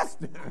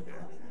pastor.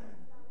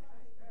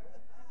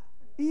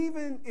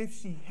 Even if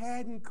she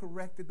hadn't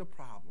corrected the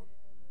problem,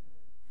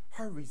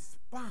 her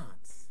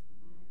response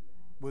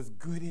was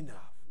good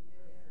enough.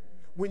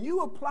 When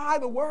you apply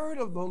the word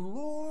of the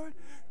Lord,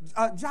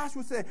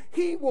 Joshua said,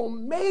 he will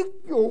make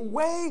your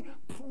way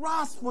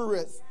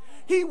prosperous.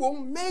 He will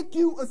make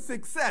you a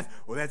success.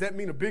 Well, does that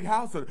mean a big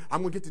house or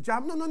I'm going to get the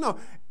job? No.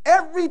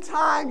 Every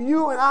time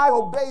you and I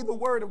obey the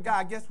word of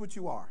God, guess what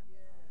you are?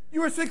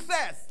 You're a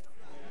success.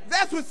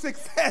 That's what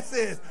success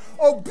is.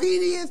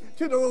 Obedience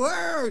to the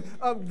word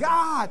of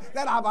God,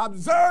 that I've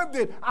observed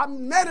it, I've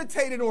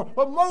meditated on.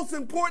 But most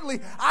importantly,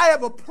 I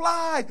have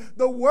applied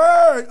the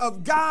word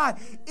of God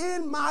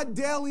in my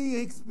daily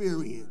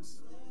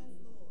experience.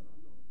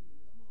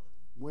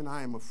 When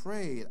I am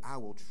afraid, I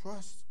will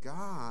trust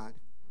God,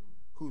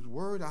 whose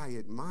word I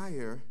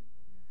admire,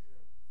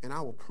 and I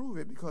will prove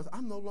it because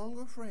I'm no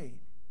longer afraid.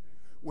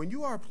 When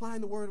you are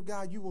applying the word of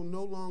God, you will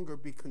no longer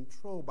be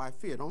controlled by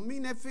fear. Don't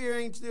mean that fear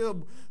ain't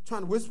still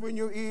trying to whisper in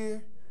your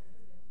ear,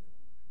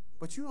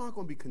 but you aren't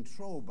going to be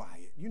controlled by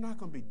it. You're not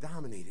going to be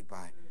dominated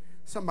by it.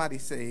 Somebody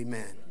say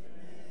amen.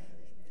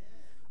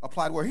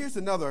 Apply the word. Here's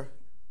another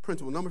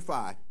principle, number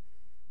 5.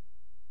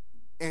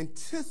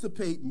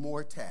 Anticipate more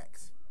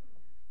attacks.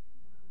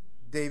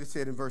 David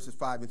said in verses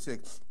 5 and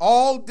 6,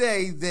 all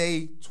day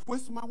they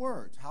twist my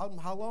words. How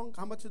long?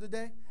 How much of the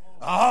day?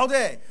 All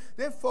day.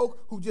 There are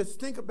folk who just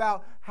think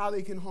about how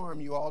they can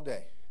harm you all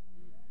day.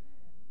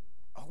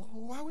 Oh,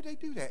 why would they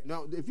do that?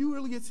 No, if you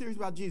really get serious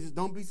about Jesus,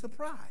 don't be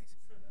surprised.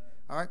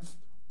 All right?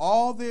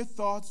 All their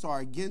thoughts are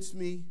against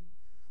me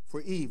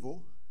for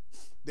evil.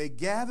 They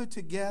gather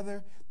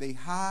together. They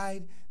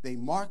hide. They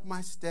mark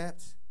my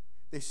steps.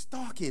 They're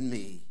stalking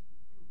me.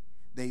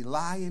 They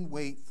lie in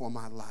wait for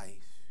my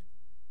life.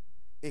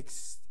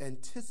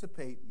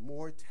 Anticipate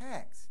more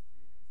attacks.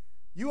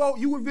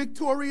 You were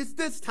victorious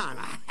this time.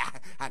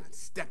 I done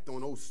stepped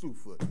on old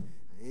Slewfoot. I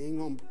ain't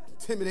going to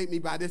intimidate me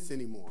by this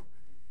anymore.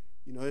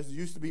 You know, there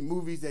used to be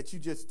movies that you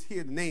just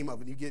hear the name of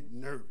and you get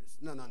nervous.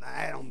 No,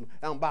 that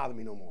don't bother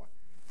me no more.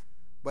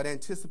 But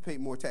anticipate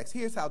more attacks.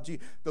 Here's how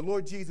the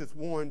Lord Jesus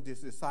warned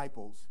his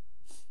disciples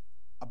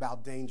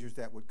about dangers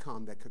that would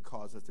come that could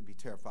cause us to be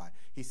terrified.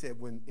 He said,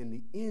 when in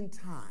the end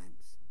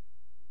times,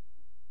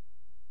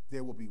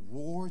 there will be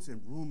wars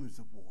and rumors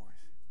of wars.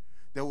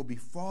 There will be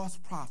false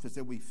prophets.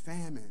 There will be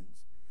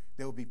famines.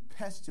 There will be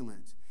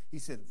pestilence. He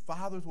said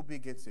fathers will be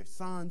against their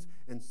sons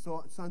and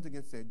sons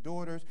against their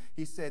daughters.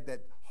 He said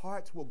that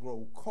hearts will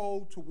grow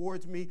cold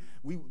towards me.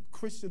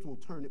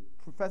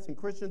 Professing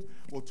Christians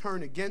will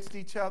turn against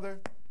each other.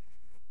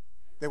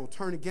 They will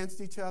turn against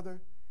each other. And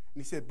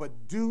he said,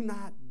 but do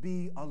not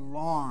be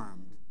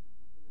alarmed.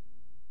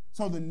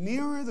 So the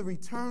nearer the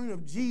return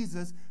of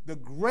Jesus, the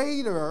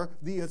greater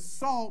the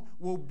assault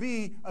will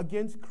be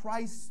against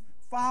Christ's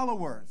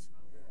followers.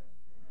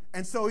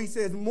 And so he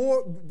says,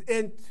 more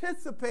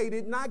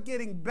anticipated, not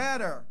getting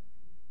better,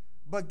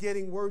 but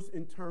getting worse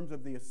in terms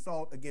of the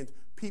assault against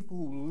people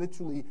who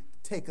literally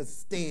take a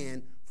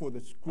stand for the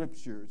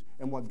scriptures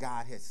and what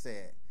God has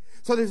said.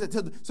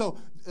 So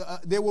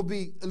there will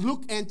be,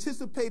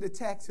 anticipate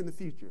attacks in the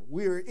future.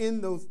 We are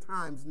in those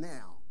times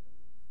now.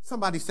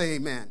 Somebody say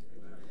amen.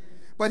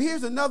 But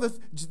here's another,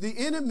 the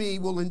enemy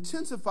will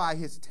intensify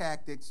his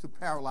tactics to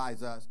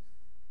paralyze us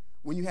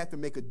when you have to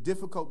make a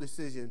difficult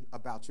decision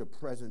about your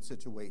present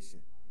situation.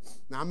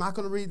 Now, I'm not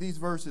going to read these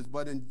verses,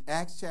 but in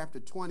Acts chapter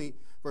 20,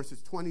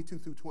 verses 22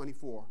 through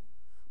 24,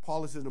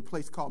 Paul is in a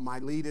place called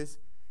Miletus,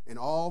 and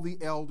all the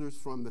elders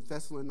from the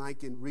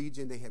Thessalonican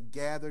region, they have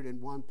gathered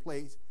in one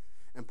place,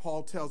 and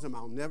Paul tells them,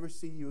 I'll never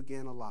see you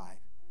again alive.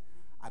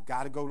 I've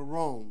got to go to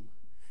Rome.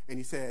 And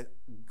he said,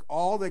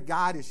 all that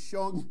God is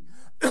showing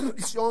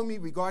me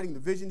regarding the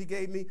vision he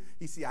gave me,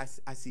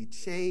 I see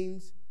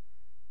chains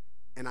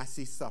and I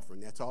see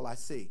suffering. That's all I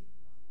see.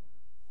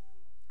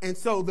 And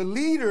so the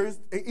leaders,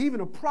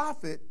 even a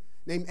prophet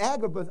named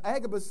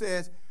Agabus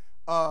says,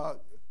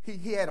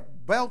 he had a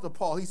belt of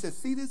Paul. He says,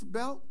 see this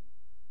belt?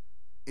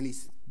 And he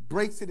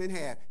breaks it in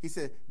half. He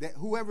said that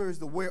whoever is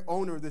the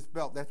owner of this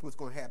belt, that's what's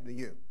going to happen to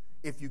you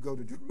if you go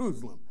to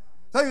Jerusalem.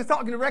 So he was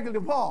talking directly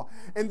to Paul.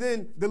 And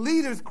then the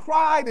leaders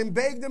cried and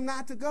begged him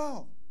not to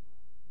go.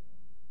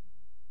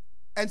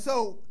 And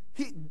so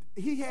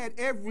he had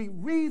every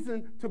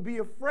reason to be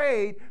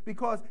afraid,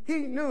 because he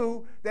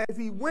knew that if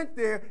he went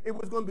there, it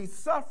was going to be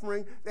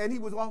suffering, and he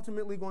was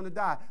ultimately going to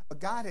die. But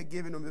God had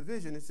given him a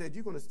vision and said,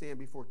 you're going to stand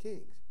before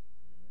kings.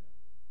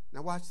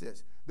 Now watch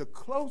this. The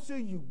closer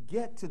you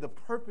get to the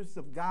purpose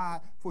of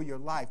God for your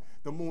life,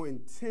 the more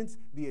intense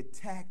the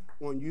attack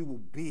on you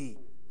will be.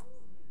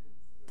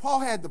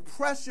 Paul had the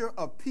pressure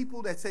of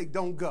people that say,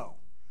 don't go.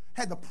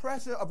 Had the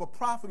pressure of a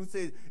prophet who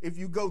said, if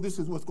you go, this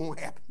is what's going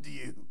to happen to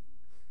you.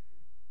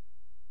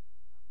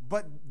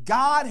 But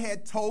God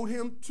had told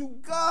him to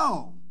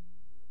go.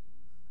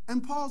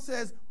 And Paul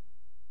says,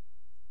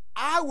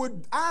 I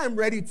am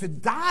ready to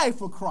die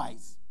for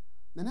Christ.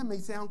 Now that may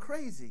sound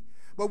crazy,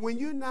 but when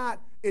you're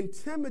not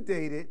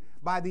intimidated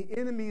by the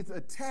enemy's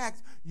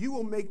attacks, you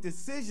will make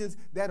decisions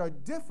that are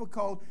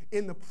difficult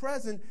in the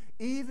present,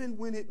 even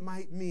when it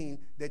might mean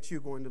that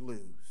you're going to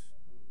lose.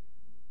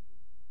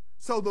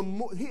 So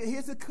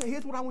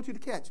here's what I want you to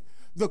catch.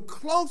 The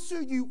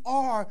closer you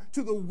are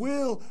to the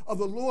will of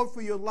the Lord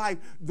for your life,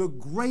 the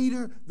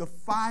greater the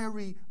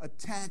fiery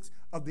attacks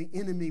of the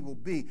enemy will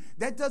be.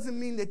 That doesn't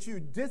mean that you're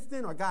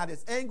distant or God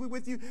is angry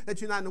with you,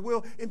 that you're not in the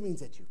will. It means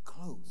that you're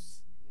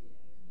close.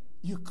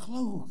 You're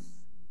close.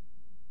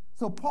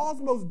 So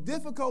Paul's most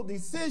difficult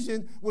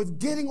decision was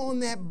getting on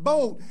that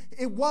boat.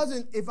 It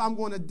wasn't if I'm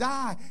going to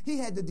die. He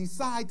had to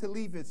decide to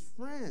leave his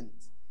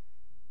friends.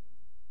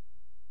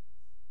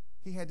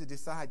 He had to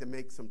decide to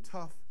make some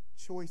tough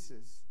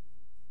choices.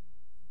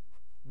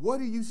 What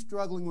are you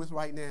struggling with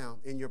right now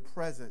in your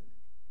present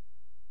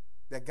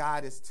that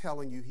God is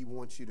telling you he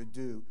wants you to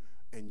do,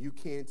 and you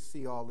can't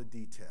see all the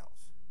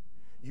details?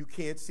 You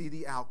can't see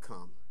the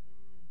outcome.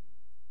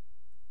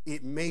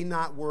 It may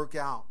not work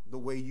out the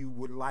way you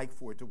would like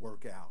for it to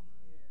work out.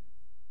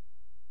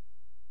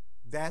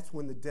 That's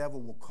when the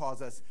devil will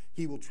cause us,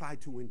 he will try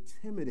to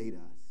intimidate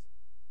us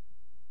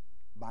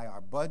by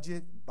our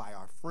budget, by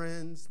our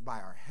friends, by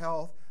our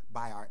health,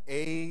 by our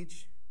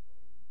age.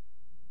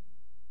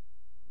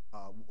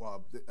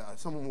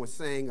 Someone was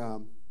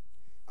saying,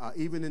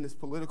 even in this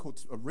political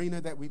arena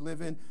that we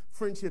live in,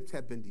 friendships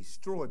have been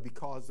destroyed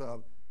because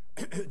of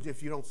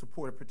if you don't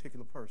support a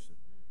particular person.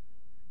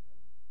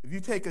 If you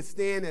take a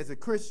stand as a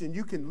Christian,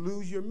 you can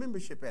lose your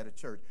membership at a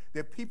church.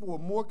 There are people who are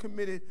more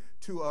committed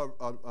to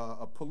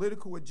a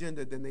political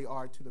agenda than they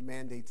are to the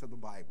mandates of the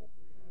Bible.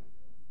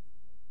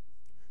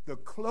 The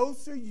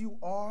closer you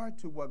are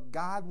to what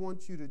God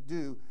wants you to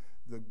do,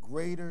 the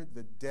greater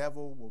the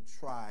devil will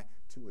try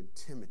to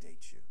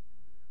intimidate you.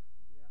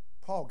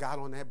 Paul got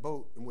on that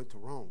boat and went to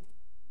Rome.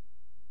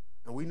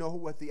 And we know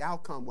what the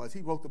outcome was.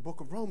 He wrote the book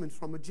of Romans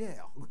from a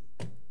jail.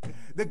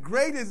 The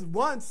greatest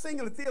one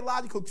singular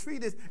theological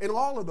treatise in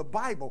all of the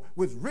Bible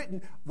was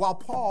written while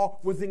Paul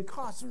was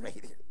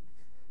incarcerated.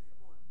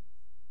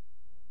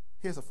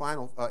 Here's a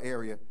final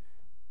area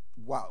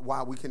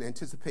while we can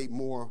anticipate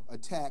more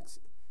attacks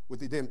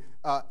with them.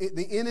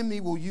 The enemy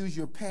will use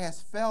your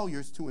past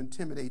failures to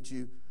intimidate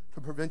you,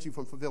 to prevent you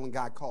from fulfilling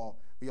God's call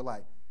for your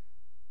life.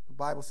 The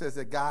Bible says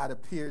that God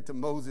appeared to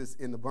Moses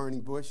in the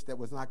burning bush that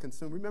was not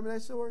consumed. Remember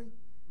that story?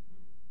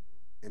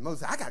 And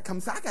Moses, I got to come,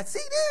 I got to see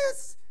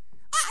this.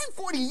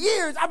 40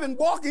 years, I've been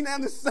walking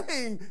down the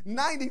same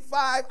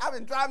 95. I've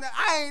been driving that.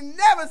 I ain't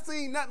never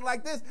seen nothing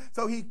like this.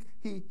 So he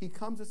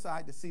comes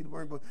aside to see the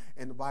burning bush,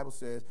 and the Bible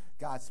says,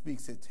 God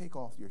speaks, said, take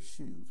off your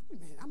shoes.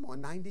 Man, I'm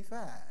on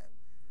 95.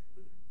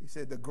 He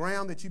said, the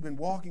ground that you've been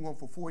walking on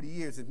for 40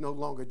 years is no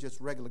longer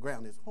just regular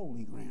ground. It's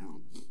holy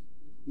ground.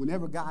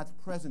 Whenever God's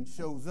presence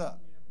shows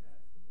up,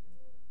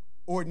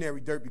 ordinary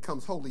dirt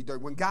becomes holy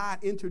dirt. When God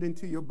entered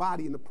into your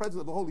body in the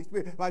presence of the Holy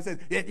Spirit, the Bible says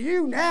that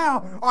you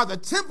now are the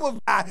temple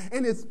of God,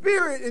 and His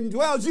Spirit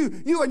indwells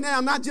you. You are now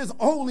not just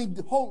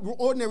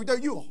ordinary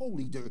dirt, you are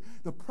holy dirt.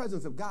 The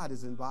presence of God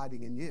is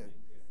abiding in you.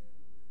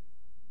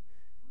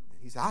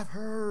 He said, I've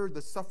heard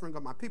the suffering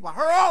of my people. I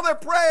heard all their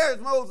prayers,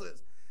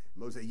 Moses.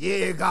 Moses said,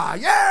 yeah, God,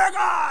 yeah,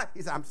 God.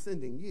 He said, I'm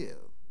sending you.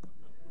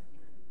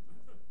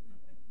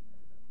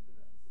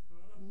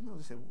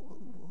 Moses said,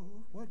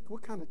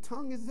 what kind of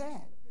tongue is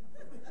that?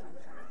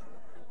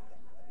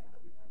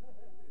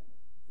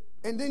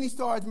 And then he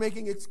starts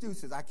making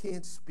excuses. I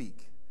can't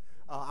speak.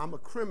 I'm a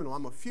criminal.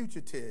 I'm a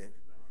fugitive.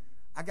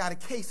 I got a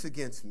case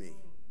against me.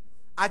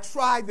 I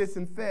tried this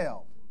and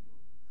failed.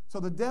 So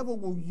the devil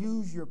will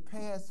use your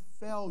past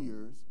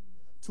failures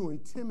to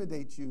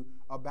intimidate you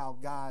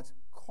about God's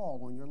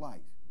call on your life.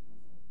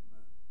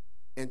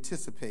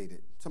 Anticipate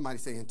it. Somebody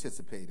say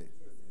anticipate it.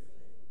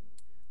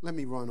 Let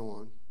me run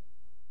on.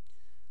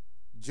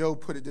 Job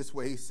put it this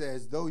way. He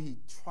says, though he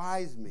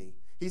tries me,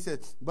 he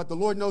says, but the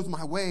Lord knows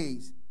my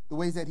ways, the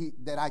ways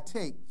that I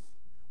take.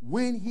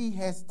 When he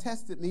has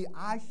tested me,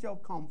 I shall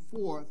come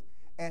forth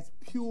as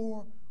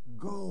pure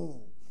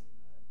gold.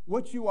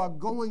 what you are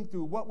going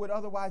through, what would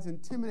otherwise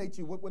intimidate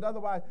you, what would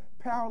otherwise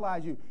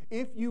paralyze you.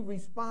 If you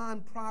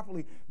respond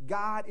properly,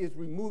 God is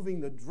removing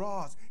the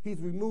dross. He's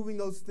removing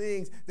those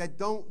things that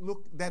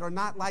that are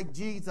not like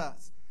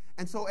Jesus.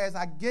 And so as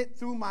I get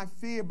through my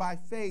fear by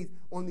faith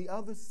on the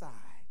other side,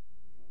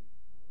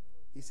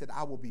 he said,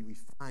 I will be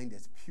refined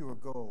as pure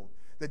gold.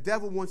 The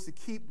devil wants to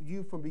keep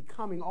you from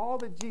becoming all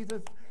that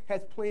Jesus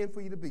has planned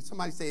for you to be.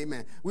 Somebody say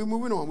amen. We're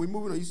moving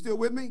on. You still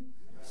with me?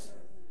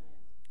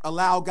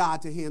 Allow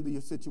God to handle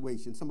your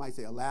situation. Somebody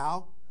say,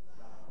 allow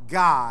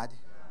God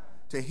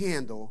to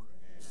handle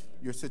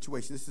your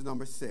situation. This is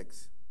number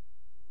 6.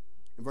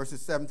 In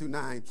verses 7 through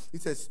 9, he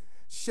says,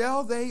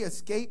 shall they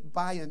escape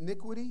by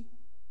iniquity?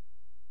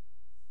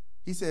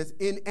 He says,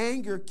 in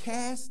anger,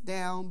 cast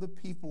down the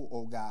people,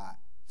 O God.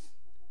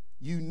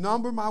 You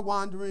number my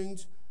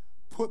wanderings,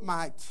 put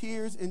my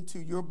tears into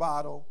your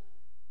bottle,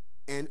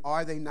 and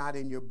are they not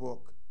in your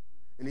book?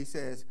 And he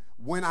says,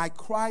 when I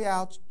cry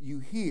out, you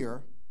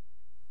hear,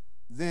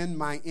 then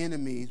my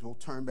enemies will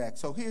turn back.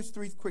 So here's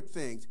 3 quick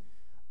things.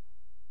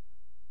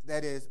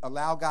 That is,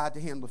 allow God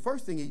to handle. The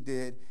first thing he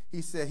did,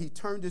 he said he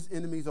turned his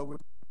enemies over.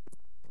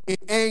 In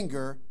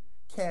anger,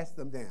 cast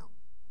them down.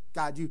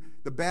 God,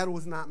 the battle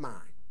is not mine.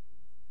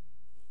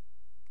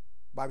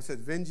 The Bible says,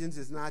 vengeance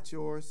is not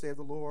yours, saith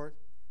the Lord.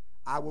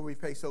 I will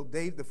repay. So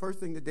the first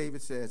thing that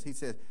David says, he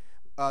says,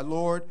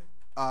 Lord,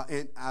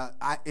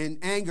 in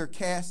anger,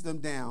 cast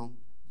them down,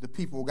 the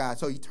people of God.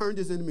 So he turned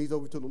his enemies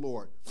over to the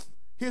Lord.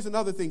 Here's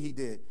another thing he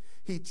did.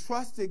 He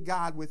trusted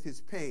God with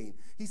his pain.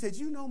 He said,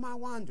 you know my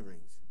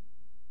wanderings.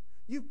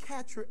 You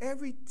capture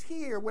every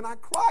tear when I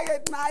cry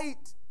at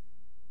night,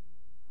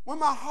 when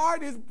my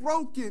heart is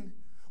broken,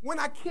 when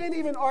I can't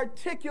even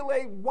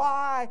articulate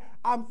why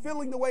I'm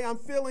feeling the way I'm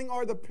feeling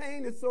or the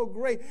pain is so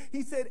great.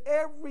 He said,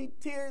 every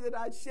tear that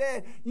I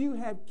shed, you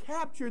have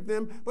captured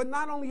them. But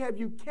not only have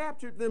you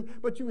captured them,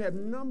 but you have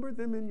numbered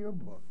them in your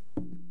book.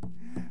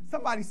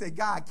 Somebody say,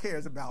 God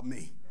cares about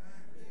me.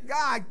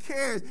 God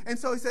cares. And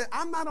so he said,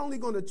 I'm not only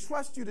going to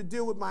trust you to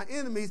deal with my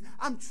enemies,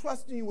 I'm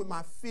trusting you with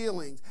my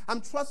feelings.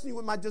 I'm trusting you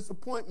with my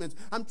disappointments.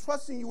 I'm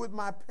trusting you with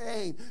my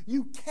pain.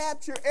 You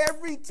capture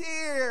every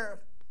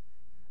tear.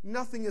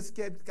 Nothing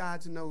escapes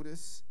God's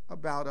notice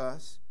about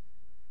us.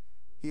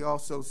 He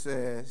also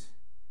says,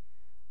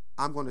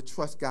 I'm going to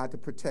trust God to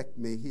protect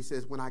me. He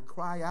says, when I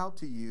cry out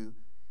to you,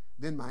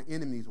 then my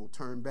enemies will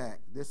turn back.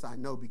 This I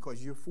know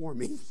because you're for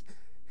me.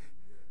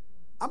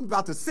 I'm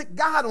about to sick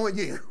God on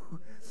you.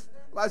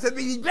 I said,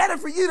 it'd be better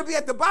for you to be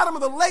at the bottom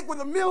of the lake with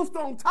a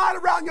millstone tied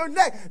around your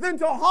neck than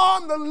to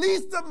harm the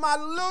least of my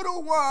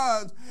little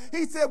ones.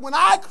 He said, when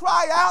I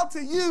cry out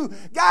to you,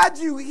 God,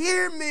 you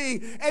hear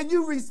me and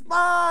you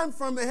respond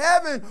from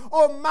heaven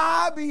on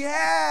my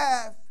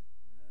behalf.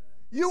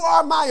 You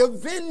are my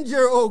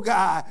avenger, oh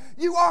God.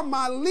 You are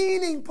my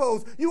leaning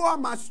post. You are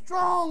my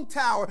strong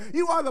tower.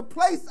 You are the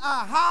place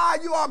I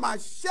hide. You are my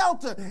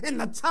shelter in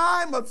the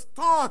time of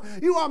storm.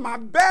 You are my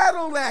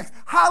battle axe.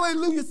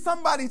 Hallelujah.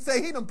 Somebody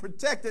say, he done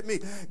protected me.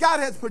 God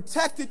has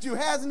protected you.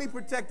 Hasn't he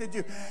protected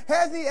you?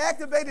 Hasn't he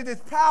activated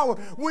his power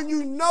when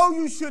you know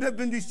you should have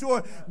been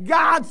destroyed?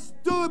 God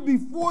stood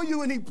before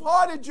you and he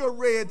parted your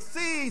Red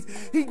Seas.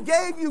 He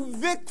gave you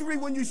victory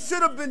when you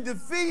should have been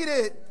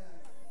defeated.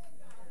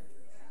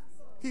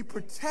 He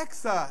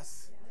protects us.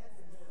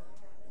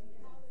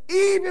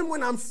 Even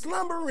when I'm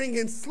slumbering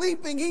and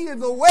sleeping, he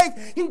is awake.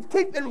 He's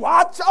keeping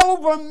watch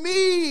over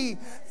me.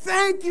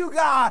 Thank you,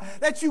 God,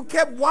 that you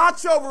kept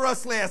watch over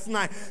us last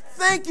night.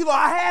 Thank you, Lord.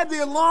 I had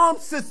the alarm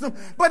system,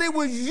 but it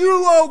was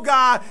you, oh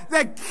God,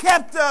 that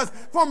kept us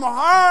from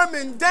harm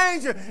and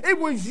danger. It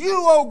was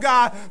you, oh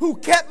God, who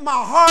kept my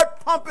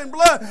heart pumping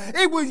blood.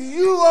 It was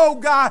you, oh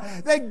God,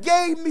 that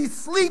gave me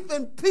sleep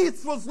and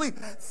peaceful sleep.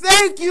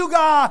 Thank you,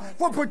 God,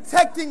 for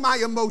protecting my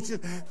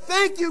emotions.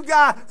 Thank you,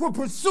 God, for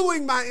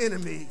pursuing my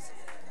enemies.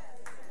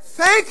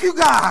 Thank you,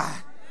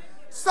 God.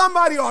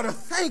 Somebody ought to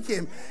thank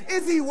him.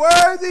 Is he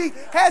worthy?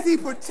 Has he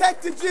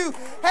protected you?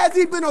 Has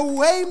he been a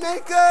way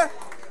maker?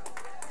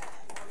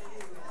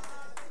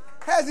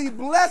 Has he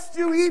blessed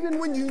you even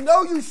when you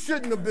know you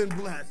shouldn't have been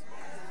blessed?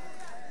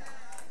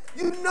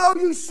 You know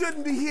you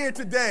shouldn't be here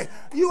today.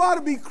 You ought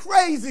to be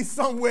crazy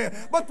somewhere.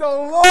 But the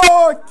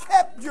Lord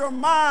kept your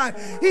mind.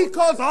 He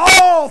caused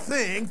all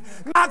things,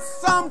 not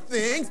some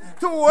things,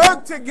 to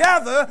work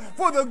together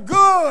for the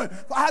good.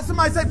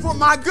 Somebody say, for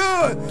my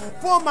good.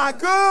 For my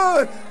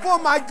good. For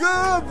my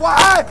good.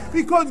 Why?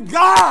 Because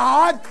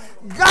God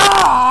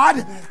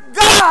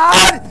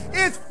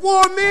is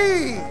for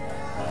me.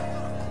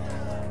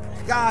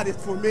 God is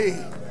for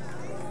me.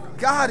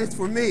 God is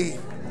for me.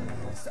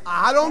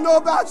 I don't know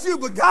about you,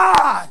 but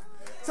God.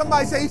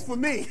 Somebody say he's for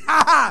me.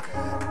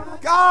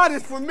 God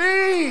is for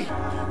me.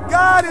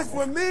 God is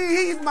for me.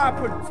 He's my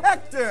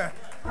protector.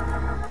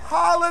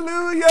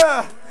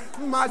 Hallelujah.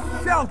 My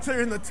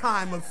shelter in the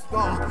time of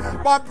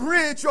storm. My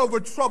bridge over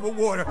troubled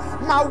water.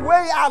 My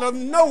way out of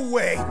no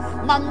way.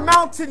 My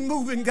mountain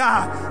moving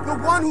God. The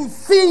one who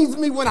sees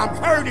me when I'm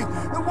hurting.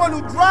 The one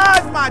who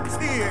dries my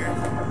tears.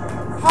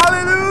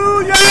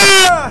 Hallelujah.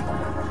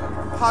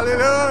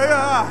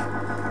 Hallelujah.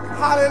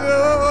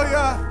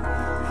 Hallelujah.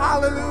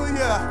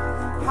 Hallelujah.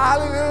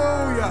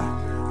 Hallelujah.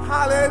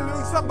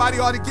 Hallelujah. Somebody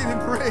ought to give him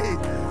praise.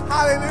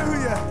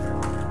 Hallelujah.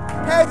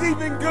 Has he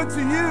been good to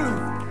you?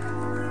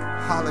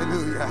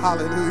 Hallelujah.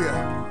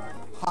 Hallelujah.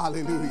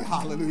 Hallelujah.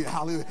 Hallelujah.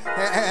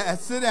 Hallelujah.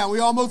 Sit down. We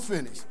almost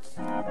finished.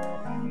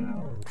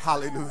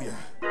 Hallelujah.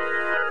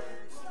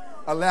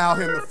 Allow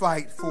him to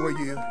fight for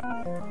you.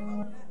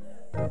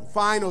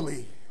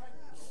 Finally,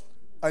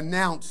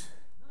 announce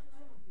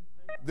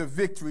the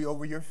victory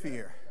over your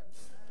fear.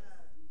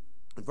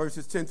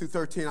 Verses 10 through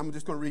 13, I'm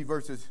just going to read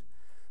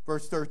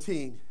verse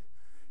 13.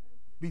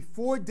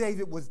 Before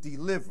David was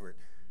delivered,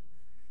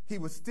 he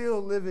was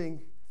still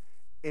living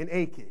in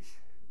Achish.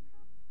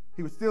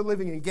 He was still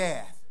living in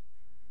Gath.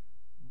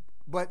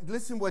 But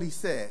listen what he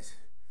says.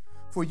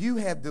 For you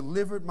have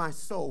delivered my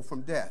soul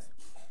from death.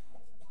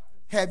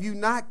 Have you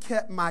not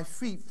kept my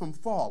feet from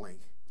falling,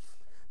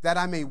 that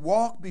I may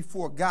walk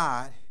before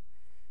God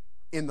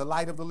in the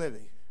light of the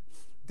living?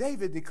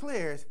 David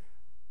declares,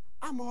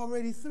 I'm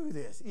already through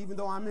this, even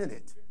though I'm in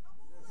it.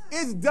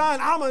 It's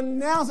done.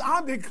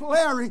 I'm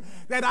declaring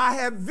that I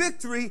have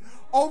victory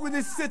over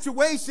this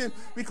situation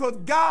because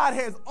God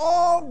has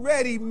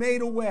already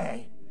made a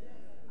way.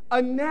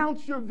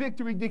 Announce your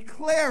victory.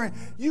 Declare it.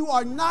 You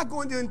are not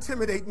going to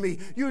intimidate me.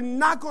 You're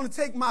not going to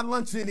take my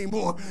lunch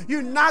anymore.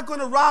 You're not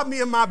going to rob me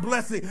of my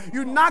blessing.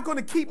 You're not going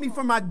to keep me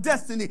from my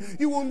destiny.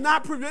 You will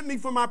not prevent me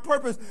from my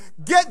purpose.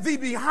 Get thee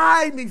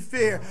behind me,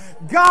 fear.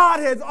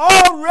 God has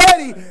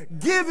already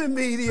given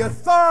me the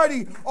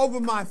authority over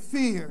my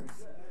fears.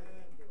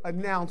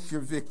 Announce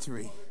your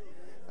victory.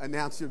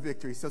 Announce your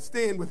victory. So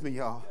stand with me,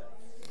 y'all.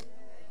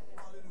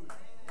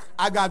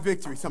 I got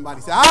victory.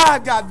 Somebody say, I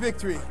got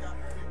victory.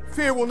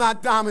 Fear will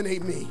not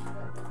dominate me.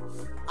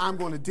 I'm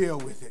going to deal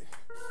with it.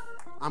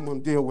 I'm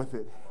going to deal with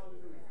it.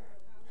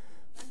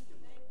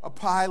 A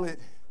pilot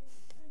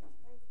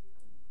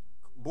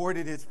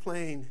boarded his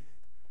plane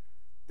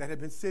that had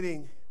been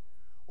sitting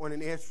on an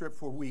airstrip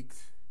for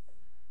weeks.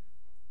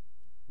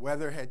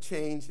 Weather had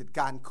changed, had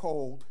gotten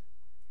cold,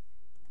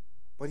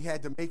 but he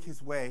had to make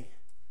his way.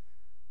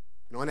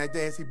 And on that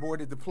day, as he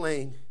boarded the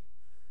plane,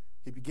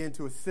 he began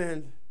to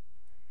ascend,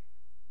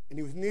 and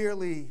he was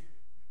nearly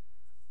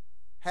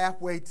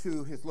halfway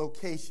to his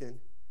location,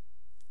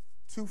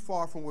 too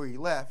far from where he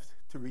left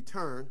to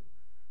return,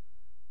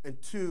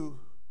 and too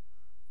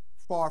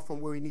far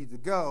from where he needed to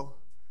go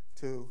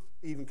to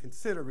even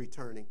consider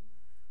returning,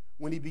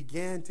 when he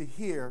began to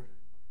hear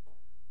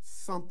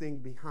something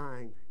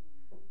behind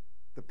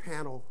the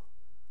panel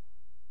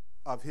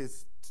of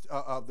his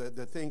of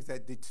the things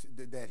that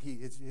he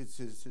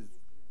his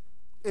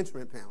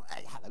instrument panel.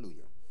 Hey,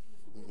 hallelujah!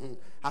 Mm-hmm.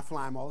 I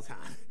fly him all the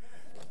time.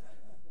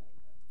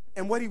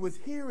 And what he was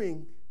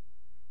hearing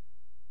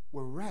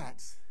were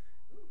rats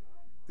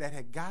that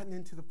had gotten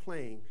into the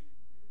plane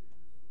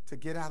to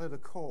get out of the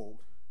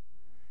cold,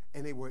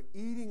 and they were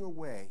eating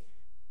away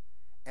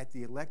at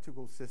the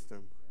electrical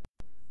system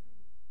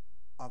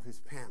of his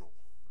panel.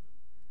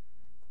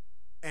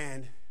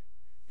 And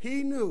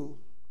he knew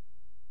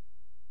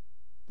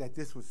that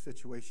this was a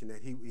situation,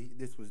 that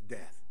this was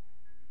death.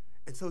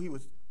 And so he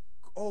was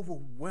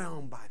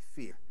overwhelmed by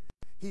fear.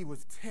 He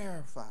was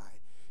terrified.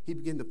 He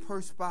began to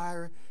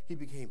perspire. He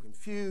became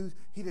confused.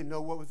 He didn't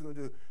know what was going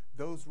to do.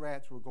 Those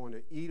rats were going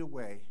to eat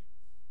away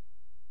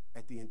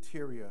at the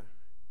interior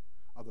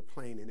of the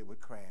plane, and it would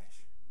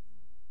crash.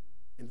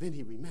 And then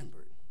he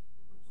remembered.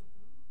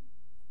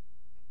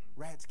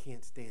 Rats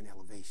can't stand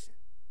elevation.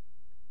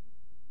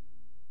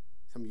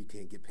 Some of you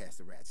can't get past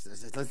the rats.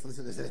 That's up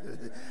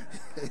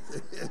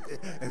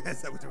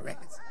with the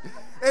rats.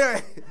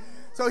 Anyway,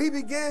 so he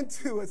began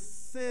to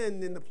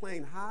ascend in the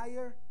plane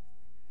higher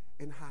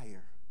and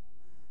higher.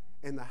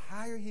 And the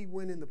higher he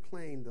went in the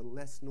plane, the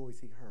less noise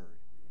he heard.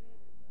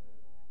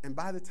 And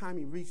by the time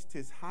he reached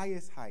his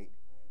highest height,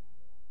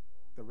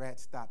 the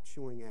rats stopped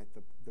chewing at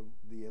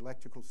the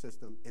electrical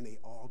system, and they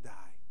all died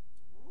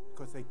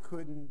because they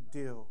couldn't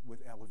deal with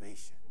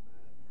elevation.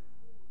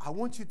 I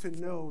want you to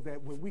know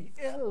that when we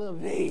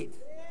elevate,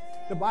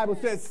 the Bible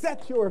says,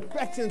 set your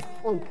affections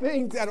on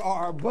things that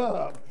are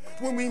above.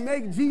 When we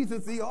make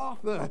Jesus the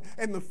author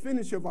and the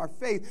finisher of our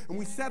faith, and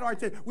we set our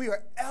attention, we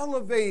are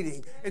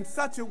elevating in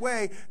such a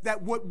way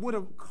that what would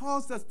have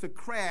caused us to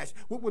crash,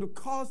 what would have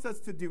caused us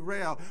to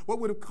derail, what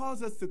would have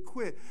caused us to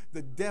quit,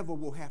 the devil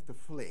will have to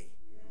flee.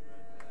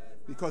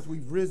 Because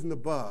we've risen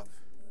above.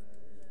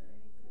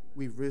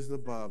 We've risen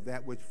above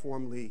that which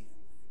formerly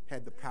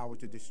had the power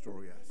to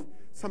destroy us.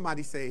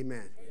 Somebody say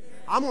amen.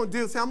 I'm going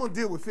to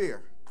deal with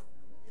fear.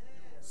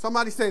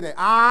 Somebody say that.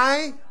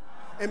 I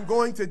am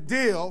going to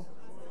deal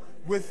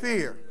with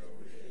fear.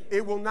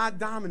 It will not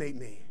dominate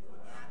me.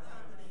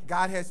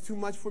 God has too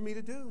much for me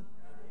to do.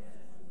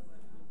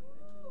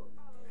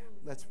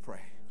 Let's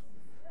pray.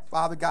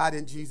 Father God,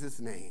 in Jesus'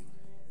 name,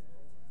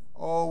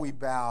 oh, we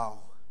bow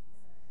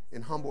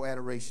in humble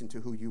adoration to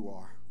who you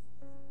are.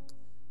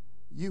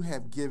 You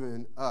have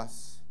given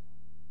us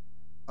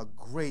a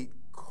great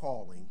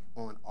calling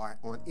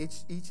on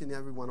each and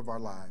every one of our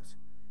lives.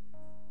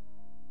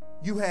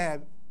 You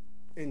have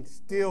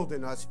instilled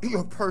in us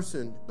a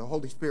person, the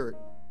Holy Spirit.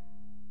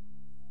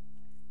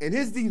 And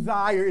his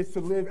desire is to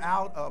live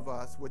out of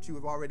us what you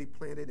have already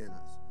planted in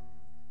us.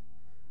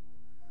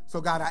 So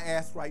God, I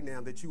ask right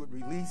now that you would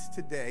release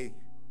today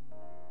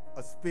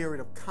a spirit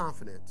of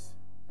confidence,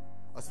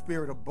 a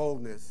spirit of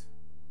boldness,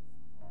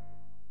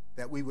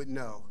 that we would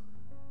know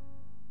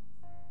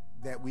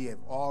that we have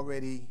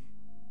already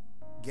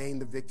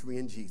gained the victory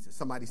in Jesus.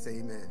 Somebody say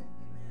amen. Amen.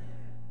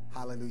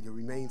 Hallelujah.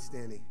 Remain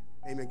standing.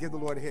 Amen. Give the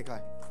Lord a hand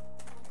clap.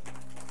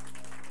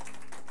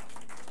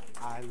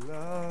 I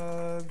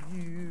love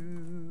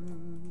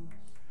you.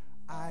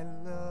 I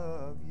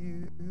love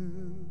you.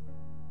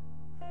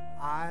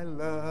 I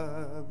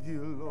love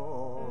you,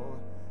 Lord,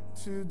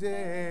 today,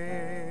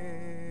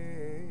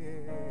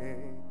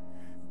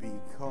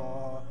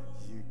 because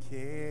you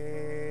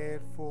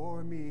cared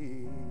for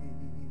me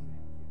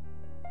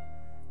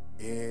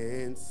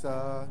in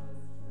such.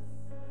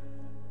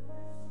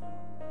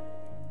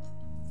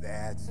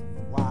 That's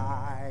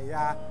why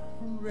I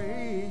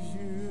praise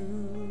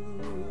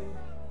you.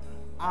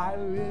 I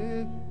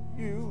lift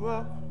you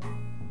up.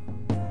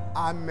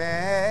 I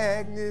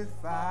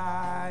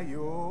magnify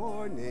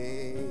your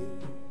name.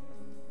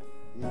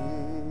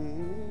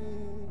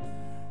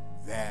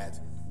 That's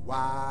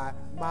why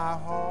my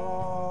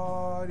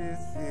heart is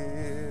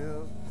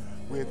filled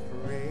with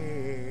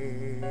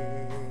praise.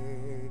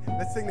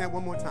 Let's sing that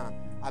one more time.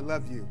 I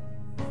love you.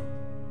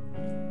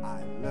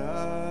 I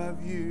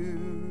love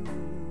you.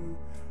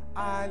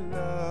 I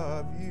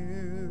love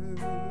you.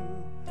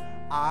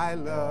 I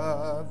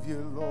love you,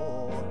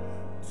 Lord,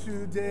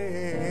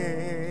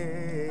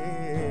 today,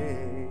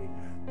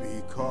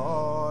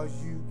 because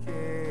you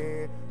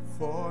care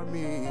for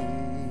me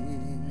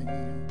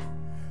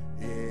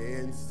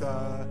in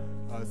such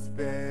a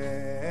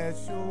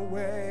special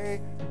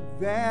way.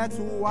 That's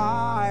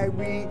why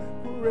we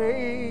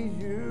praise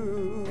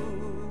you.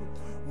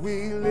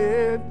 We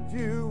lift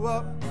you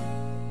up.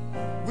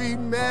 We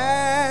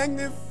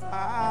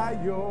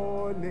magnify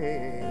your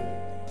name.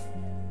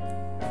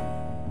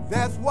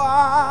 That's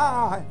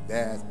why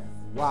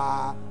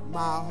my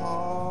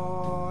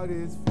heart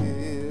is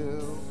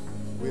filled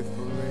with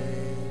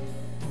praise.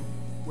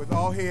 With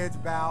all heads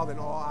bowed and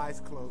all eyes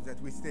closed as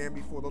we stand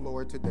before the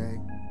Lord today.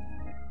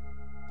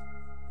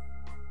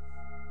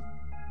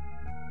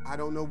 I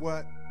don't know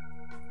what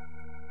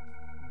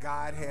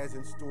God has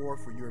in store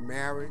for your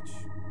marriage,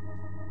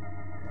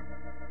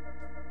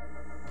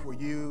 for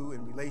you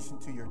in relation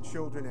to your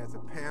children as a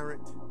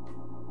parent,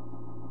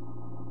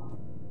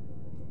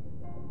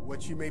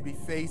 what you may be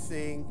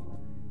facing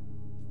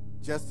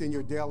just in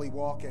your daily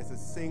walk as a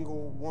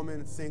single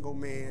woman, single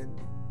man,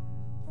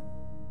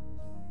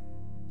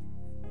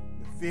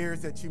 the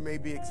fears that you may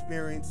be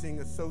experiencing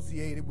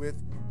associated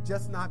with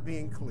just not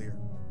being clear.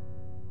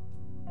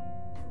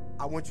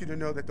 I want you to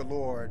know that the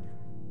Lord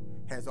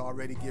has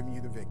already given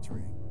you the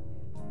victory.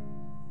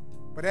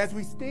 But as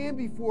we stand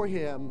before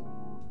him,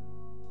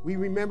 we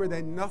remember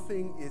that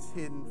nothing is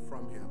hidden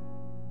from him.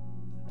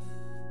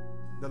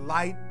 The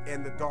light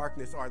and the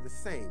darkness are the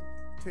same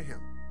to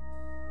him.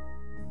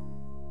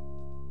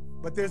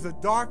 But there's a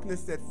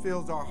darkness that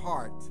fills our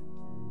heart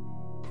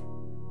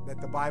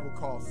that the Bible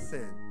calls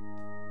sin.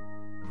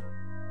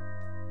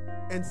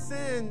 And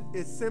sin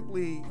is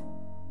simply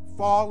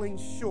falling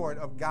short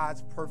of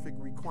God's perfect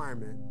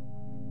requirement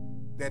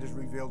that is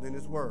revealed in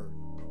his word.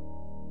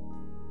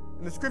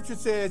 And the scripture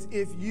says,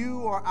 if you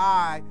or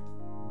I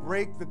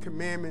break the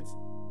commandments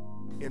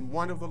in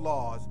one of the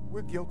laws,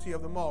 we're guilty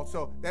of them all.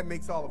 So that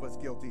makes all of us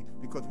guilty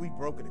because we've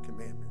broken a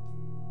commandment.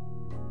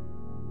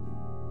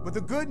 But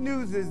the good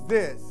news is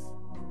this,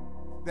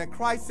 that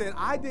Christ said,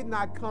 I did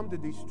not come to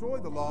destroy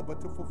the law,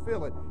 but to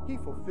fulfill it. He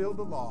fulfilled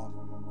the law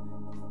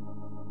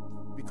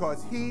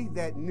because he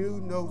that knew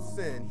no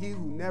sin, he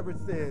who never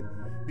sinned,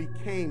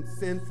 became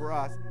sin for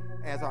us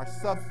as our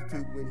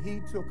substitute when he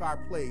took our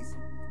place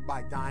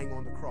by dying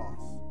on the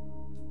cross.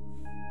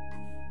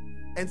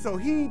 And so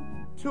he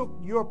took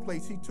your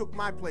place, he took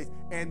my place,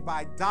 and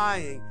by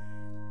dying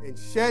and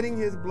shedding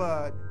his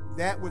blood,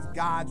 that was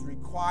God's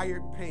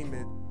required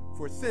payment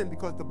for sin,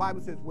 because the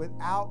Bible says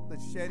without the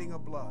shedding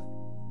of blood,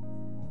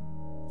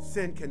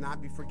 sin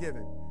cannot be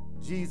forgiven.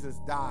 Jesus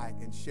died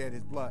and shed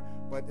his blood.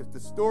 But if the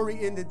story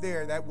ended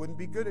there, that wouldn't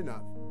be good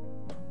enough.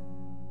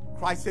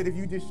 Christ said, if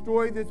you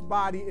destroy this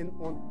body,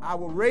 I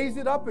will raise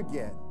it up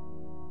again.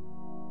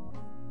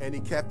 And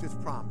he kept his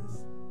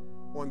promise.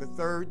 On the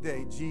third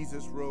day,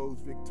 Jesus rose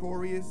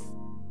victorious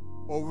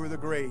over the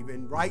grave.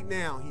 And right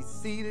now, he's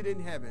seated in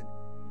heaven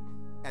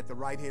at the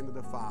right hand of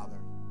the Father,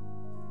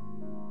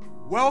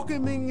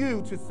 welcoming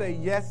you to say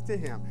yes to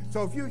him.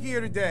 So if you're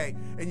here today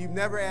and you've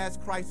never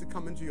asked Christ to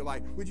come into your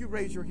life, would you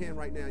raise your hand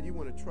right now? You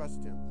want to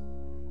trust him.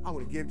 I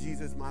want to give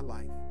Jesus my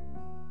life.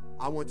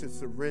 I want to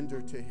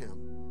surrender to him.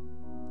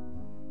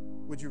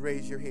 Would you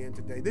raise your hand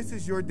today? This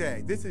is your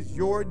day. This is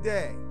your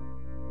day.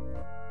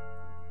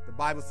 The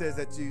Bible says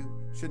that you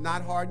should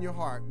not harden your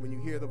heart when you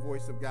hear the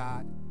voice of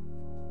God.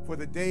 For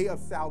the day of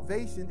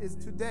salvation is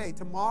today.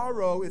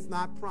 Tomorrow is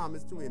not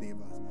promised to any of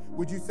us.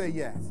 Would you say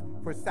yes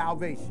for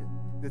salvation?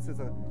 This is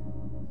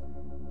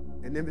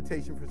an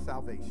invitation for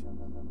salvation.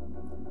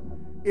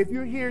 If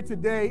you're here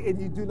today and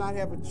you do not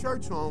have a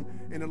church home,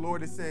 and the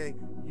Lord is saying,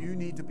 you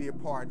need to be a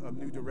part of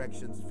New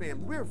Directions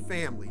family. We're a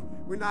family.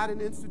 We're not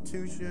an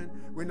institution.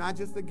 We're not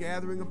just a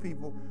gathering of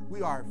people.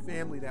 We are a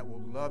family that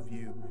will love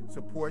you,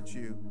 support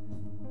you,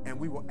 and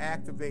we will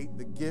activate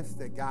the gifts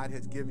that God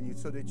has given you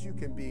so that you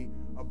can be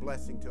a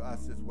blessing to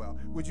us as well.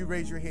 Would you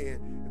raise your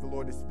hand if the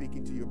Lord is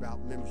speaking to you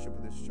about membership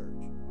of this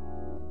church?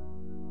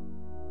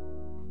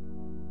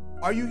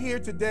 Are you here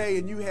today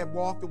and you have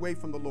walked away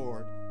from the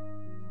Lord?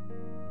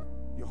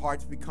 Your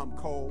heart's become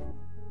cold.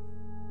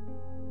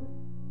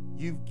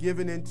 You've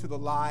given into the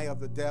lie of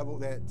the devil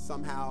that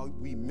somehow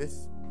we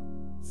miss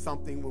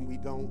something when we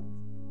don't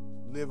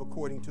live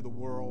according to the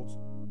world's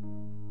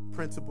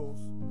principles.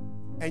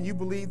 And you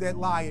believe that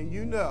lie, and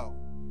you know,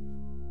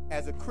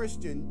 as a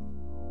Christian,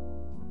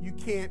 you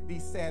can't be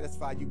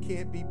satisfied. You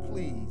can't be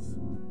pleased.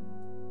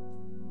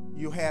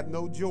 You have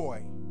no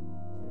joy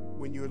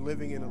when you're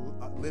living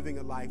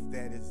a life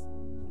that is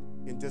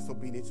in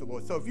disobedience to the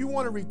Lord. So if you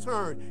want to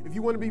return, if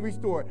you want to be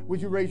restored,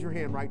 would you raise your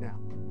hand right now?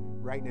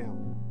 Right now.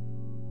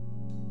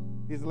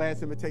 Here's the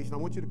last invitation. I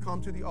want you to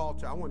come to the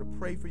altar. I want to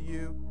pray for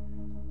you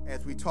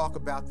as we talk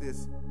about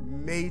this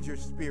major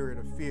spirit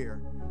of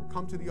fear.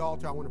 Come to the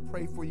altar. I want to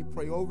pray for you,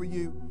 pray over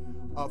you.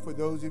 For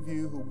those of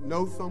you who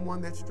know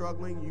someone that's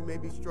struggling, you may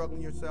be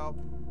struggling yourself.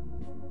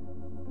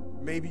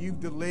 Maybe you've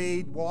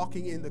delayed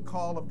walking in the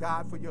call of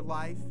God for your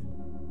life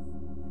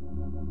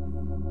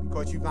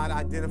because you've not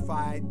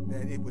identified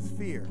that it was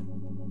fear.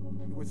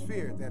 It was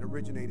fear that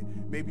originated.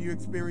 Maybe you're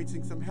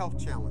experiencing some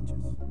health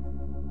challenges,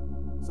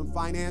 some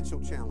financial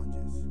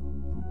challenges.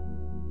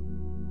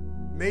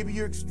 Maybe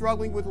you're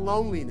struggling with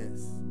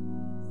loneliness.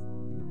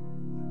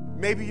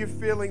 Maybe you're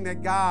feeling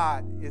that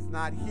God is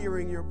not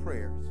hearing your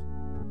prayers.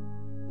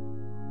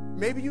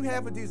 Maybe you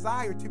have a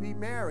desire to be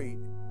married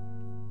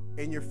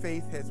and your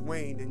faith has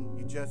waned and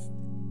you just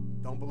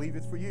don't believe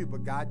it's for you,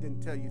 but God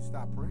didn't tell you to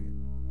stop praying.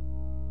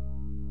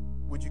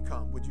 Would you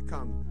come? Would you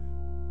come?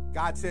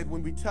 God said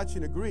when we touch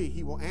and agree,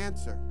 he will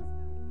answer.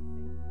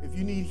 If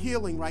you need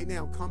healing right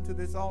now, come to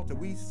this altar.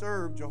 We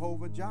serve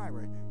Jehovah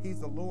Jireh.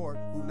 He's the Lord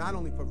who not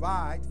only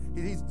provides,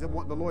 he's the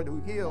Lord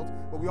who heals,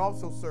 but we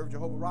also serve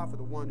Jehovah Rapha,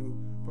 the one who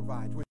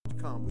provides. Would you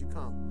come? Would you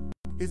come?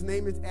 His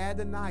name is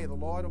Adonai, the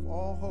Lord of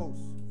all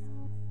hosts.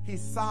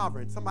 He's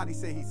sovereign. Somebody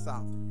say he's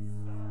sovereign.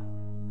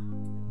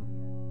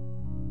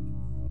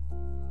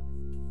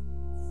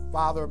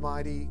 Father,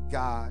 mighty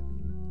God.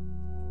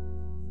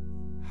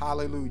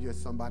 Hallelujah.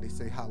 Somebody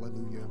say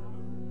hallelujah.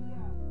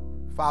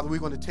 Father, we're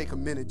going to take a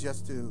minute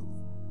just to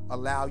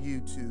allow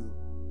you to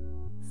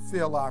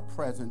feel our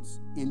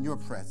presence in your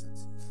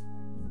presence.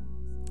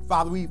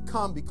 Father, we've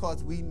come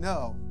because we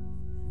know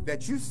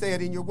that you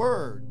said in your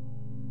word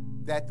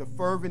that the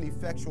fervent,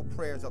 effectual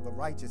prayers of the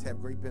righteous have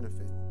great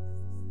benefit.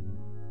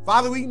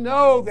 Father, we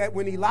know that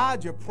when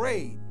Elijah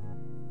prayed,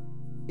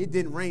 it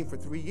didn't rain for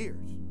 3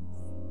 years.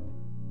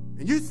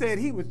 And you said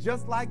he was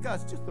just like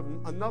us, just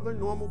another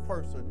normal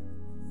person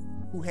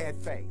who had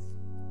faith.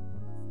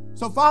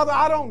 So, Father,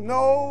 I don't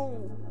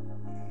know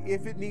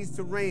if it needs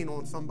to rain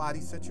on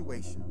somebody's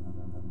situation.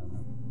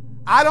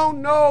 I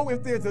don't know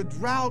if there's a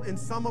drought in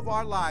some of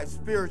our lives,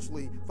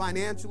 spiritually,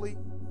 financially,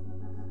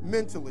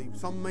 mentally.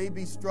 Some may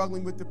be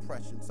struggling with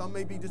depression. Some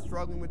may be just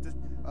struggling with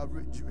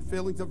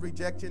feelings of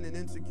rejection and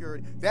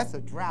insecurity. That's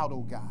a drought,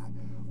 oh God.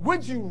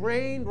 Would you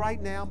rain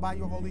right now by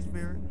your Holy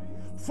Spirit?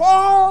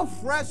 Fall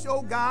fresh,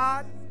 oh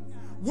God.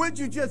 Would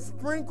you just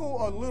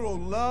sprinkle a little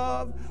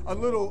love, a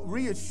little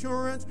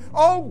reassurance?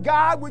 Oh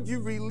God, would you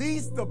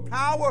release the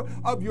power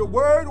of your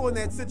word on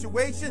that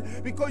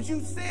situation? Because you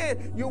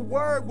said your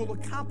word will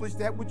accomplish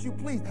that which you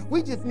please.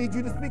 We just need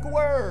you to speak a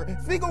word.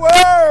 Speak a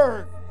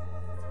word.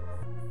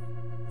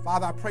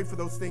 Father, I pray for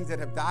those things that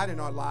have died in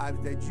our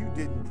lives that you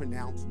didn't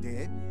pronounce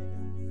dead.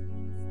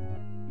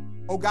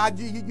 Oh God,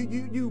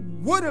 you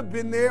would have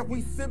been there if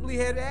we simply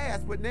had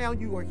asked, but now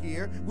you are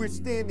here. We're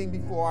standing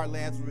before our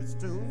Lazarus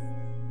tomb.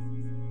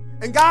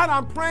 And God,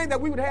 I'm praying that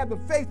we would have the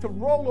faith to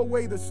roll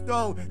away the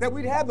stone, that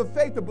we'd have the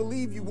faith to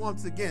believe you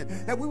once again,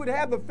 that we would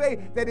have the faith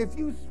that if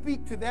you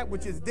speak to that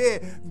which is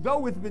dead,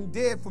 though it's been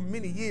dead for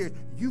many years,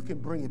 you can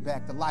bring it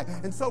back to life.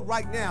 And so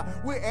right now,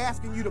 we're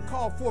asking you to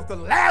call forth the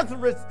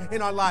Lazarus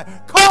in our life.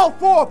 Call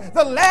forth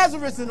the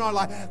Lazarus in our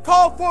life.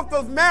 Call forth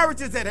those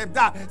marriages that have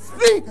died.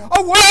 Speak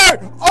a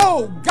word,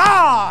 oh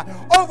God,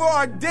 over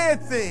our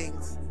dead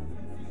things.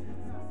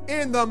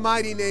 In the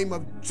mighty name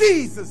of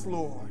Jesus,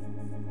 Lord.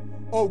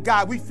 Oh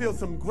God, we feel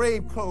some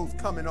grave clothes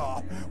coming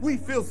off. We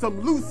feel some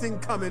loosing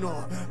coming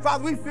on.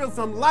 Father, we feel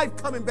some life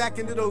coming back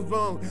into those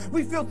bones.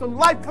 We feel some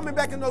life coming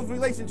back in those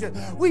relationships.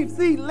 We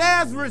see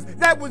Lazarus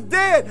that was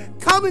dead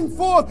coming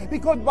forth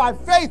because by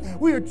faith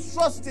we are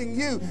trusting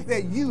you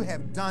that you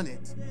have done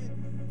it.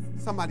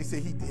 Somebody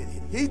say he did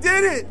it. He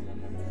did it.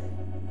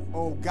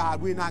 Oh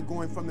God, we're not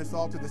going from this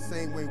altar the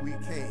same way we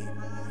came.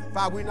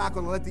 Father, we're not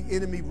going to let the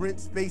enemy rent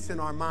space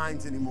in our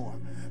minds anymore.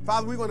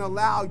 Father, we're going to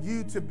allow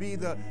you to be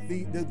the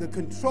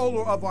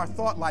controller of our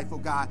thought life, oh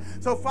God.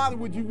 So, Father,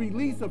 would you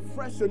release a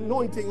fresh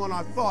anointing on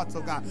our thoughts,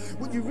 oh God?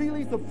 Would you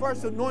release a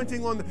fresh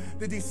anointing on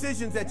the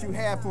decisions that you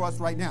have for us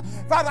right now?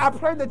 Father, I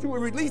pray that you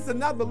will release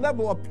another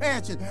level of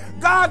passion.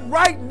 God,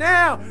 right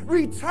now,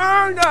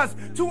 return us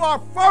to our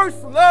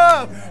first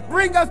love.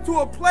 Bring us to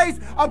a place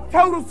of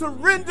total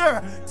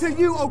surrender to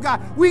you, oh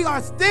God. We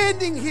are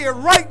standing here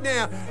right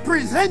now,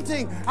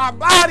 presenting our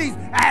bodies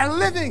and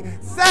living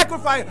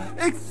sacrifice.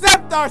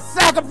 Accept our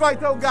sacrifice,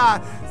 oh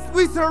God.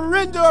 We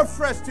surrender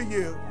afresh to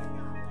you.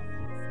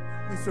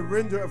 We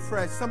surrender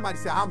afresh. Somebody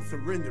say, I'm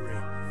surrendering.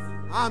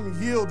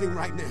 I'm yielding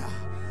right now.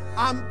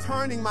 I'm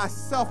turning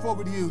myself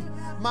over to you.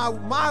 My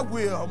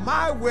will,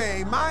 my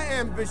way, my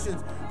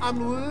ambitions,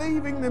 I'm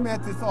leaving them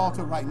at this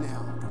altar right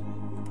now.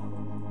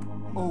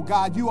 Oh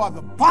God, you are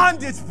the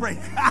bondage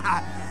breaker.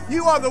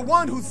 You are the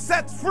one who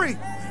sets free.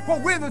 For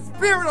where the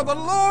Spirit of the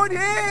Lord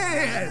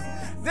is,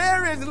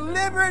 there is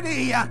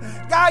liberty.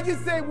 God, you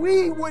say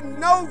we would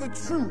know the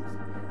truth,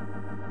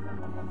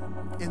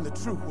 and the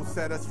truth will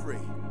set us free.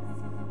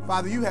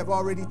 Father, you have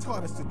already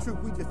taught us the truth.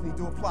 We just need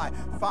to apply.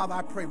 Father,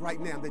 I pray right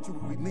now that you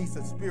will release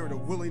a spirit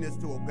of willingness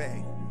to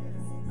obey.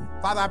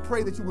 Father, I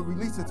pray that you will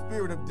release a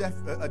spirit of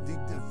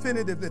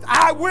definitiveness.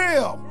 I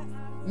will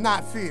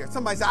not fear.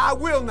 Somebody say, I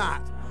will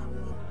not.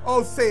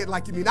 Oh, say it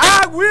like you mean.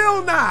 I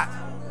will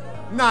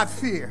not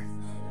fear.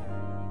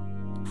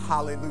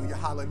 Hallelujah,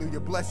 hallelujah.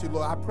 Bless you,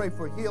 Lord. I pray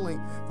for healing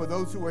for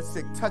those who are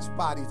sick. Touch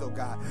bodies, oh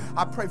God.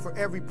 I pray for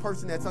every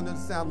person that's under the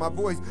sound of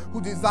my voice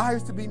who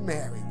desires to be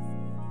married.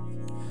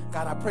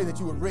 God, I pray that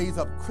you would raise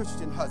up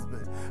Christian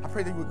husbands. I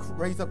pray that you would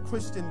raise up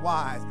Christian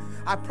wives.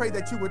 I pray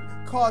that you would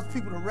cause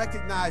people to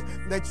recognize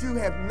that you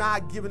have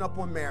not given up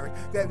on marriage,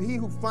 that he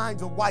who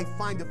finds a wife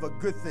findeth a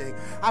good thing.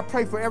 I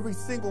pray for every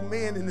single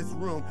man in this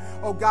room,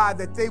 oh God,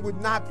 that they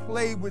would not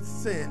play with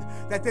sin,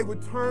 that they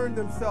would turn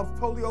themselves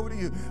totally over to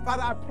you.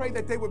 Father, I pray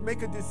that they would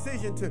make a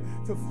decision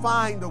to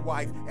find a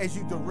wife as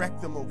you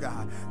direct them, oh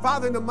God.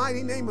 Father, in the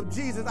mighty name of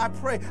Jesus, I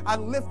pray, I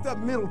lift up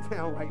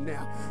Middletown right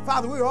now.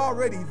 Father, we're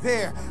already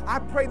there. I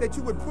pray that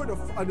you would put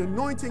an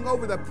anointing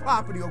over the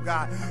property, oh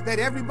God, that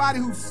everybody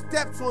who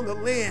steps on the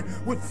land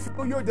would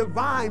feel your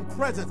divine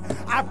presence.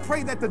 I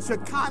pray that the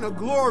Shekinah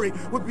glory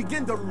would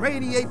begin to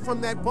radiate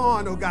from that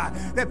barn, oh God,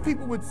 that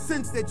people would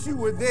sense that you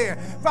were there.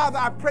 Father,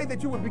 I pray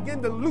that you would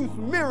begin to loose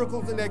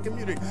miracles in that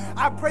community.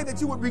 I pray that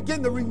you would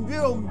begin to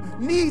reveal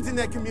needs in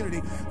that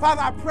community.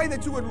 Father, I pray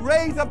that you would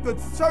raise up the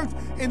church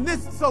in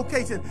this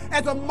location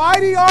as a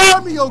mighty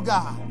army, oh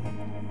God,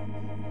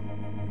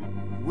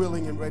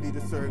 willing and ready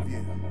to serve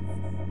you.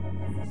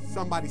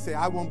 Somebody say,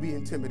 I won't be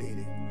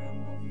intimidated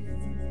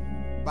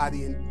by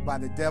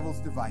the devil's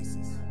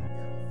devices.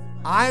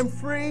 I am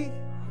free.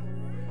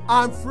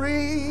 I'm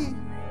free.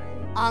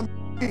 I'm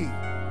free.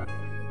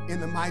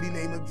 In the mighty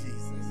name of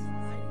Jesus.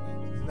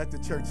 Let the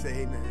church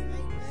say amen.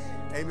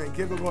 Amen.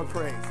 Give the Lord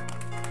praise.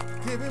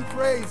 Give him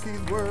praise. He's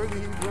worthy,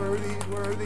 he's worthy, he's worthy.